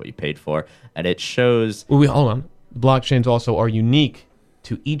that that's what you paid for. And it shows... Hold on. Blockchains also are unique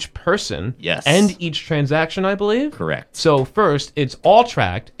to each person and each transaction, I believe? Correct. So first, it's all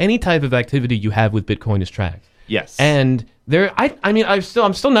tracked. Any type of activity you have with Bitcoin is tracked. Yes. And I'm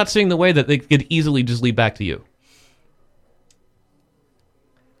still not seeing the way that they could easily just lead back to you.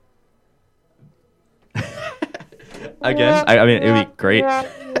 Again, I mean, it would be great.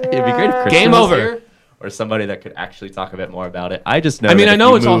 It'd be great if Christian Game was over. Here, or somebody that could actually talk a bit more about it. I just know. I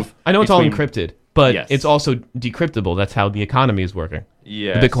know it's all encrypted, but it's also decryptable. That's how the economy is working.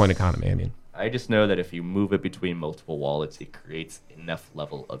 Yes. The Bitcoin economy, I mean. I just know that if you move it between multiple wallets, it creates enough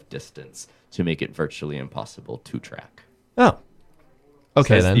level of distance to make it virtually impossible to track. Oh.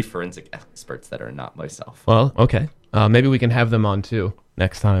 Okay, Says then. the forensic experts that are not myself. Well, okay. Maybe we can have them on, too,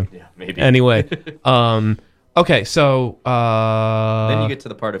 next time. Yeah, maybe. Anyway. Okay, so... then you get to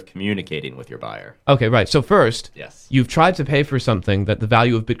the part of communicating with your buyer. Okay, right. So first, yes, you've tried to pay for something that the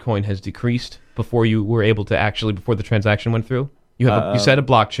value of Bitcoin has decreased before you were able to before the transaction went through? You set a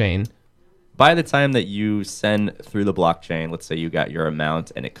blockchain. By the time that you send through the blockchain, let's say you got your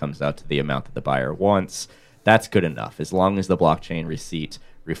amount and it comes out to the amount that the buyer wants, that's good enough. As long as the blockchain receipt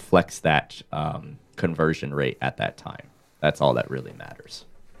reflects that conversion rate at that time. That's all that really matters.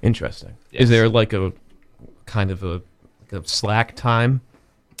 Interesting. Yes. Is there like a kind of a slack time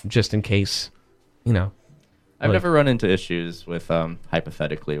just in case, I've never run into issues with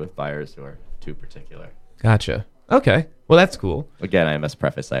hypothetically with buyers who are too particular. Gotcha. Okay. Well, that's cool. Again, I must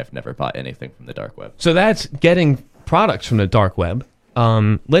preface I have never bought anything from the dark web. So that's getting products from the dark web.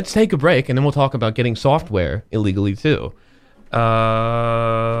 Let's take a break and then we'll talk about getting software illegally too.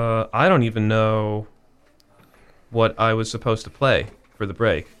 I don't even know what I was supposed to play for the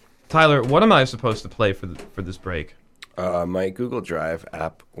break. Tyler, what am I supposed to play for this break? My Google Drive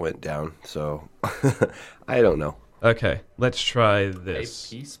app went down, so I don't know. Okay, let's try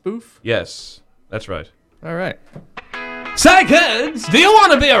this. A P spoof? Yes, that's right. All right. Say, kids, do you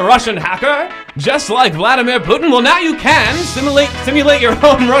want to be a Russian hacker? Just like Vladimir Putin? Well, now you can simulate your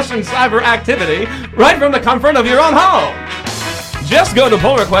own Russian cyber activity right from the comfort of your own home. Just go to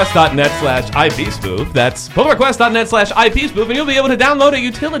pullrequest.net/IPspoof. That's pullrequest.net/IPspoof, and you'll be able to download a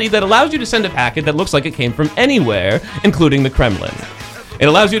utility that allows you to send a packet that looks like it came from anywhere, including the Kremlin. It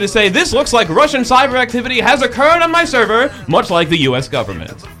allows you to say, this looks like Russian cyber activity has occurred on my server, much like the US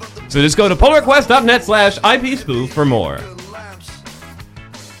government. So just go to pullrequest.net/IPspoof for more.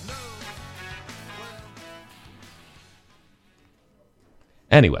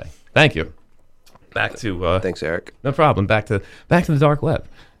 Anyway, thank you. Back to thanks, Eric. No problem. Back to the dark web.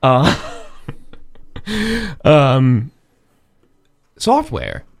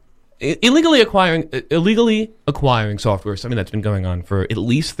 Software. Illegally acquiring software is something that's been going on for at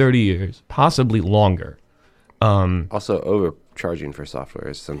least 30 years, possibly longer. Also, overcharging for software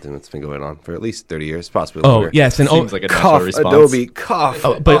is something that's been going on for at least 30 years, possibly longer. Oh, yes. And seems like a natural response. Adobe, cough.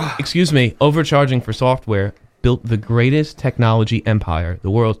 Oh, but excuse me, overcharging for software built the greatest technology empire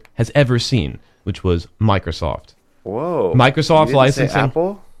the world has ever seen, which was Microsoft. Whoa. Microsoft licensing.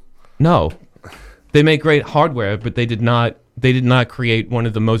 Apple? No. They make great hardware, but they did not create one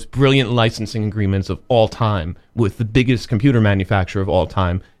of the most brilliant licensing agreements of all time with the biggest computer manufacturer of all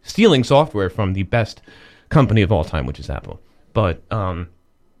time, stealing software from the best company of all time, which is Apple. But yeah,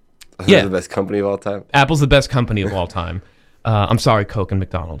 the best company of all time. Apple's the best company of all time. I'm sorry, Coke and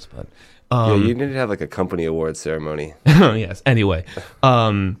McDonald's, but yeah, you need to have like a company awards ceremony. Yes. Anyway,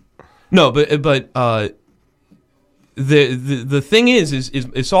 no, but the thing is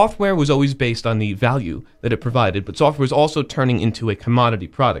software was always based on the value that it provided, but software was also turning into a commodity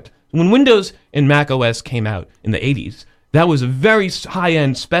product. When Windows and Mac OS came out in the 80s, that was a very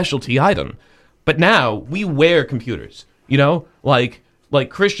high-end specialty item. But now we wear computers, you know, like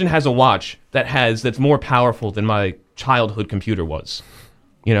Christian has a watch that's more powerful than my childhood computer was.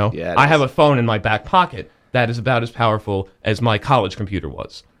 You know, yeah, I have a phone in my back pocket that is about as powerful as my college computer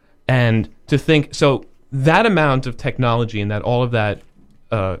was. And to think, so that amount of technology and that all of that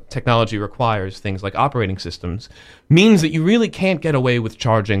technology requires things like operating systems means that you really can't get away with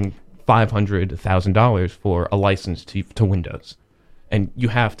charging $500, $1,000 for a license to Windows. And you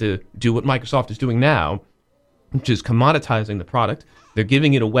have to do what Microsoft is doing now, which is commoditizing the product. They're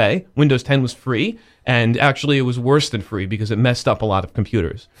giving it away. Windows 10 was free, and actually it was worse than free because it messed up a lot of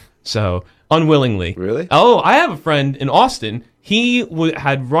computers. So, unwillingly. Really? Oh, I have a friend in Austin. He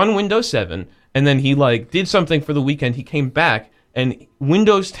had run Windows 7, and then he did something for the weekend. He came back, and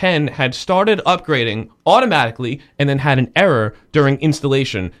Windows 10 had started upgrading automatically and then had an error during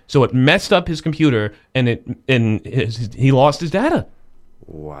installation. So it messed up his computer, and he lost his data.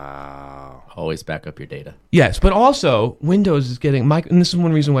 Wow. Always back up your data. Yes, but also Windows is getting and this is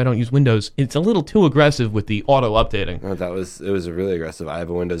one reason why I don't use Windows. It's a little too aggressive with the auto updating. No, it was really aggressive. I have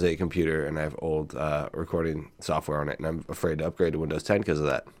a Windows 8 computer and I have old recording software on it, and I'm afraid to upgrade to Windows 10 because of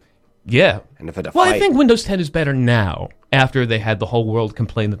that. Yeah. And if I had to Well, fight, I think Windows 10 is better now after they had the whole world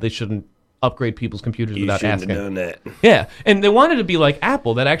complain that they shouldn't upgrade people's computers without asking. You shouldn't have known that. Yeah, and they wanted to be like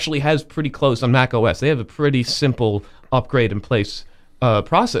Apple that actually has pretty close on Mac OS. They have a pretty simple upgrade in place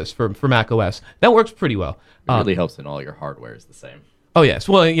process for Mac OS. That works pretty well. It really helps when all your hardware is the same. Oh, yes.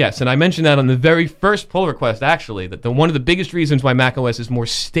 Well, yes, and I mentioned that on the very first pull request, actually, that one of the biggest reasons why Mac OS is more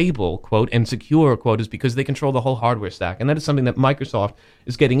stable, quote, and secure, quote, is because they control the whole hardware stack, and that is something that Microsoft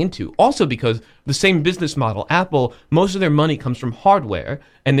is getting into. Also because the same business model, Apple, most of their money comes from hardware,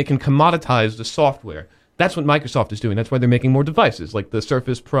 and they can commoditize the software. That's what Microsoft is doing. That's why they're making more devices, like the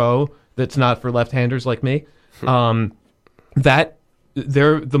Surface Pro that's not for left-handers like me.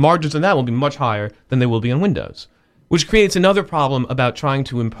 The margins on that will be much higher than they will be on Windows, which creates another problem about trying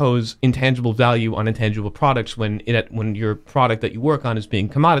to impose intangible value on intangible products when your product that you work on is being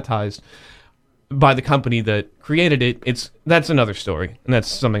commoditized by the company that created it. That's another story, and that's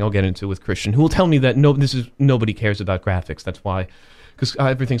something I'll get into with Christian, who will tell me that nobody cares about graphics. That's why, because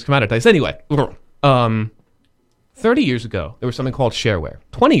everything's commoditized. Anyway, 30 years ago, there was something called shareware.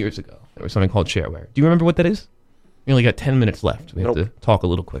 20 years ago, there was something called shareware. Do you remember what that is? We only got 10 minutes left. We have to talk a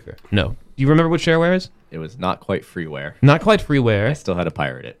little quicker. No. Do you remember what shareware is? It was not quite freeware. Not quite freeware. I still had to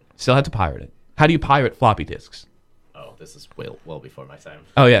pirate it. Still had to pirate it. How do you pirate floppy disks? Oh, this is well before my time.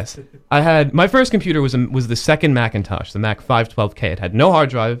 Oh, yes. My first computer was the second Macintosh, the Mac 512K. It had no hard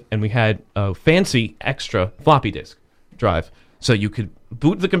drive, and we had a fancy extra floppy disk drive. So you could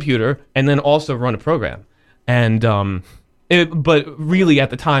boot the computer and then also run a program. And but really, at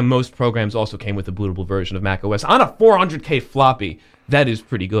the time, most programs also came with a bootable version of Mac OS. On a 400K floppy, that is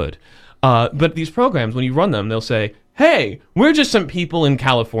pretty good. But these programs, when you run them, they'll say, hey, we're just some people in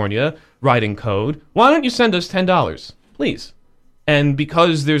California writing code. Why don't you send us $10? please. And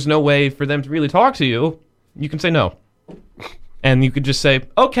because there's no way for them to really talk to you, you can say no. And you could just say,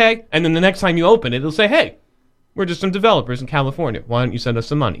 okay. And then the next time you open it, it'll say, hey, we're just some developers in California. Why don't you send us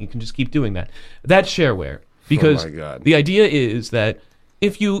some money? You can just keep doing that. That's shareware. Because the idea is that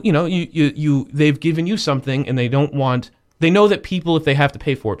if they've given you something and they know that people, if they have to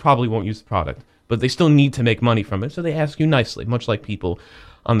pay for it, probably won't use the product. But they still need to make money from it. So they ask you nicely, much like people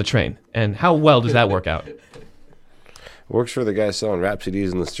on the train. And how well does that work out? Works for the guy selling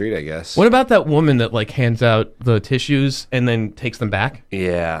Rhapsodies in the street, I guess. What about that woman that hands out the tissues and then takes them back?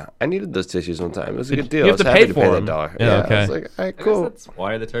 Yeah, I needed those tissues one time. It was a good deal. You have to pay for them. $1. Yeah, okay. I was like, all right, cool. That's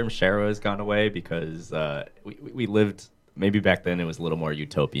why the term Share has gone away, because we lived. Maybe back then it was a little more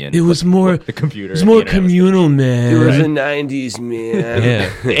utopian. It was more the computer. It was more communal, man. It was the 90s, man. Yeah,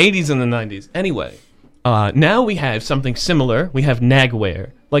 the 80s and the 90s. Anyway, now we have something similar. We have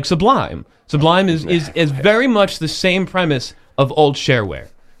Nagware, like Sublime. Sublime is very much the same premise of old shareware,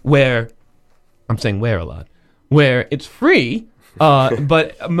 where I'm saying where a lot, where it's free,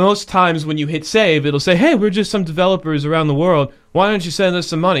 but most times when you hit save, it'll say, hey, we're just some developers around the world. Why don't you send us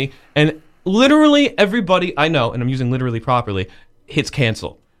some money? And literally everybody I know, and I'm using literally properly, hits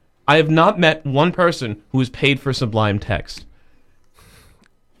cancel. I have not met one person who has paid for Sublime Text.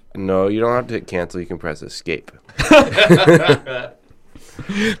 No, you don't have to hit cancel. You can press escape.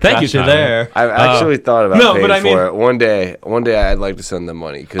 Thank you, Tyler. There. I've actually thought about paying for it. One day I'd like to send them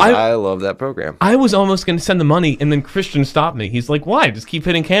money because I love that program. I was almost going to send the money, and then Christian stopped me. He's like, why? Just keep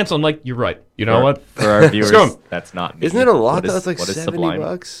hitting cancel. I'm like, you're right. You know what? For our viewers, that's not me. Isn't it a lot, though? It's like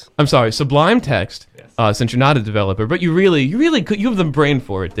 $70. I'm sorry, Sublime Text, yes. Since you're not a developer, but you really could, you have the brain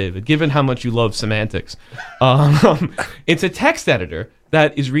for it, David, given how much you love semantics. It's a text editor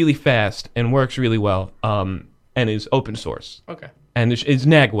that is really fast and works really well, and is open source. Okay. And it's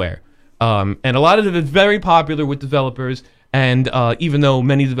Nagware. And a lot of it is very popular with developers, and even though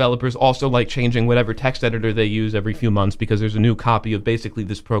many developers also like changing whatever text editor they use every few months because there's a new copy of basically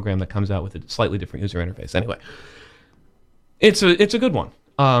this program that comes out with a slightly different user interface. Anyway, it's a good one.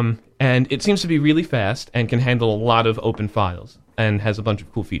 And it seems to be really fast and can handle a lot of open files and has a bunch of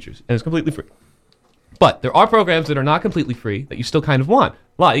cool features, and it's completely free. But there are programs that are not completely free that you still kind of want,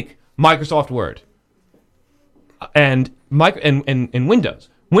 like Microsoft Word. And Windows.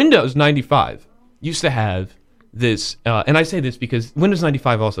 Windows 95 used to have this, and I say this because Windows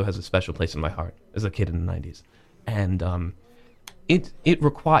 95 also has a special place in my heart as a kid in the 90s. And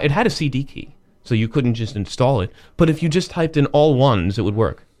it had a CD key, so you couldn't just install it. But if you just typed in all ones, it would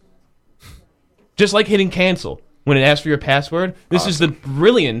work. Just like hitting cancel when it asks for your password. This is the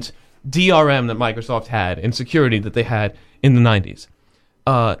brilliant DRM that Microsoft had and security that they had in the 90s.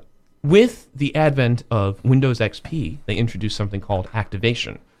 With the advent of Windows XP, they introduced something called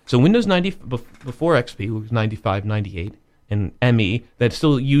Activation. So Windows 90, before XP, it was 95, 98, and ME, that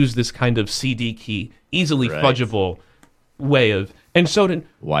still used this kind of CD key, easily fudgeable way of... And so did...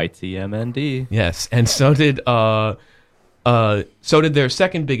 YTMND. Yes, and so did their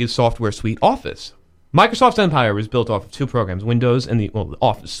second biggest software suite, Office. Microsoft's empire was built off of two programs, Windows and the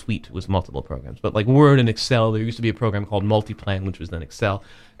Office suite was multiple programs. But like Word and Excel, there used to be a program called Multiplan, which was then Excel.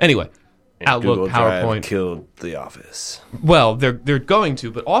 Anyway, Outlook, Google PowerPoint. Drive killed the Office. Well, they're going to,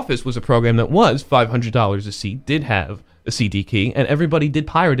 but Office was a program that was $500 a seat, did have a CD key, and everybody did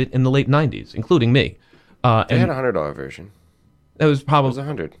pirate it in the late 90s, including me. They had a $100 version. That was probably... It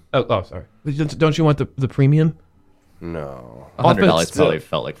was $100. Oh, sorry. Don't you want the premium? No. $100 probably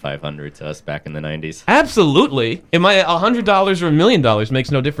felt like $500 to us back in the 90s. Absolutely. $100 or $1 million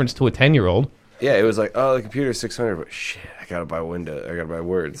makes no difference to a 10-year-old. Yeah, it was like, oh, the computer's $600, but shit, I gotta buy Windows. I gotta buy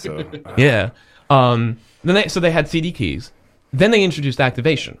Word. So yeah. So they had CD keys. Then they introduced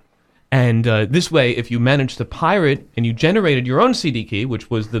Activation, and this way, if you managed to pirate and you generated your own CD key,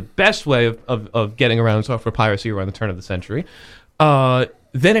 which was the best way of getting around software piracy around the turn of the century,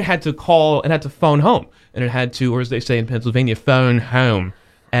 then it had to call, it had to phone home. And it had to, or as they say in Pennsylvania, phone home.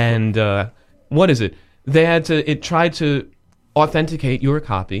 And what is it? It tried to authenticate your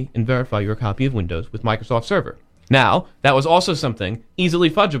copy and verify your copy of Windows with Microsoft Server. Now, that was also something easily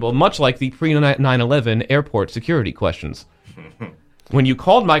fudgeable, much like the pre-9/11 airport security questions. When you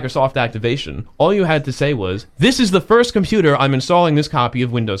called Microsoft Activation, all you had to say was, this is the first computer I'm installing this copy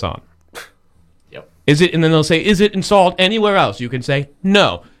of Windows on. Yep. And then they'll say, is it installed anywhere else? You can say,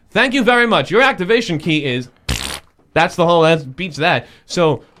 no. Thank you very much. Your activation key is... that beats that.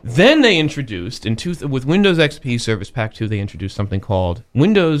 So then they introduced, with Windows XP Service Pack 2, they introduced something called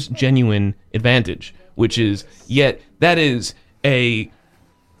Windows Genuine Advantage, which is, the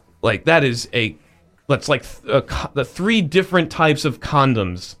three different types of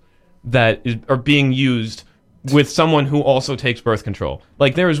condoms that are being used with someone who also takes birth control.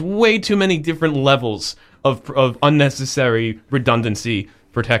 Like, there is way too many different levels of unnecessary redundancy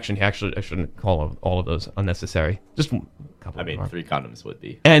protection. Actually, I shouldn't call all of those unnecessary. Just a couple. 3 condoms would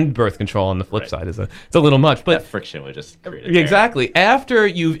be. And birth control on the flip side it's a little much. But that friction would just create exactly. After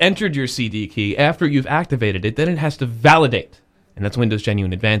you've entered your CD key, after you've activated it, then it has to validate. And that's Windows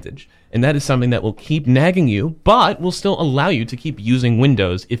Genuine Advantage. And that is something that will keep nagging you, but will still allow you to keep using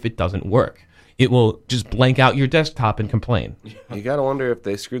Windows if it doesn't work. It will just blank out your desktop and complain. You got to wonder if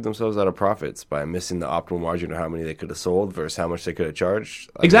they screwed themselves out of profits by missing the optimal margin of how many they could have sold versus how much they could have charged.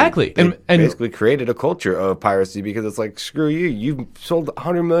 Exactly. They basically created a culture of piracy because it's like, screw you. You've sold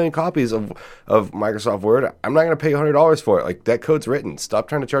 100 million copies of Microsoft Word. I'm not going to pay you $100 for it. Like, that code's written. Stop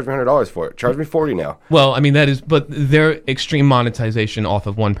trying to charge me $100 for it. Charge me $40 now. Well, I mean, but their extreme monetization off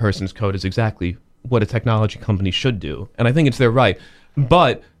of one person's code is exactly what a technology company should do. And I think it's their right.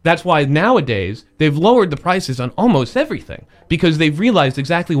 But that's why nowadays they've lowered the prices on almost everything because they've realized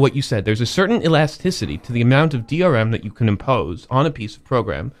exactly what you said. There's a certain elasticity to the amount of DRM that you can impose on a piece of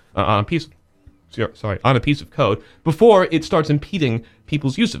program, on a piece of code before it starts impeding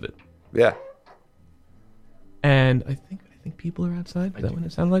people's use of it. Yeah. And I think people are outside. Is that what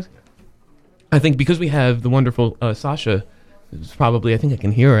it sounds like? I think because we have the wonderful Sasha, who's probably, I think I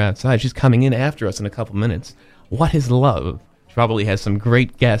can hear her outside. She's coming in after us in a couple minutes. What is love? Probably has some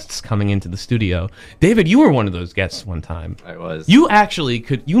great guests coming into the studio. David, you were one of those guests one time. I was. You actually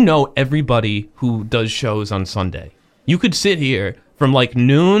you know everybody who does shows on Sunday. You could sit here from like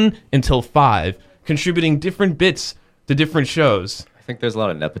noon until 5, contributing different bits to different shows. I think there's a lot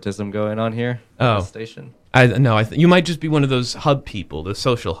of nepotism going on here at the station. You might just be one of those hub people, the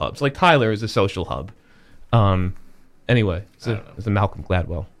social hubs. Like Tyler is a social hub. Anyway, it's a Malcolm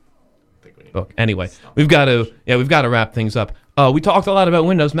Gladwell book. Anyway, we've got to wrap things up. We talked a lot about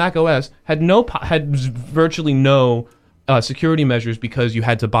Windows. Mac OS had virtually no security measures because you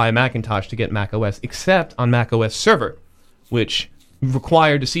had to buy a Macintosh to get Mac OS, except on Mac OS Server, which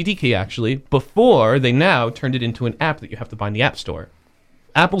required a CD key actually before they now turned it into an app that you have to buy in the App Store.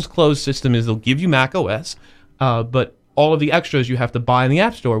 Apple's closed system is they'll give you Mac OS, but all of the extras you have to buy in the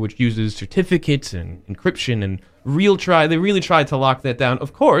App Store, which uses certificates and encryption and they really tried to lock that down.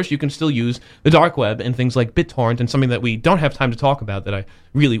 Of course, you can still use the dark web and things like BitTorrent and something that we don't have time to talk about that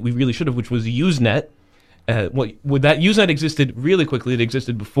we really should have, which was Usenet. That Usenet existed really quickly. It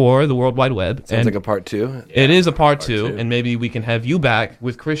existed before the World Wide Web. Sounds like a part 2. It is a part two, and maybe we can have you back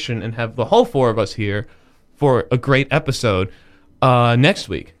with Christian and have the whole 4 of us here for a great episode next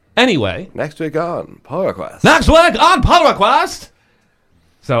week. Anyway. Next week on Pull Request.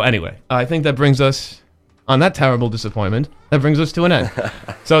 So anyway, I think that brings us... On that terrible disappointment, that brings us to an end.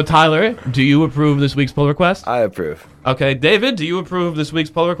 So, Tyler, do you approve this week's pull request? I approve. Okay, David, do you approve this week's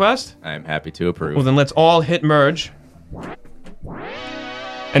pull request? I'm happy to approve. Well, then let's all hit merge.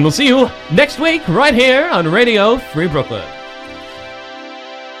 And we'll see you next week right here on Radio Free Brooklyn.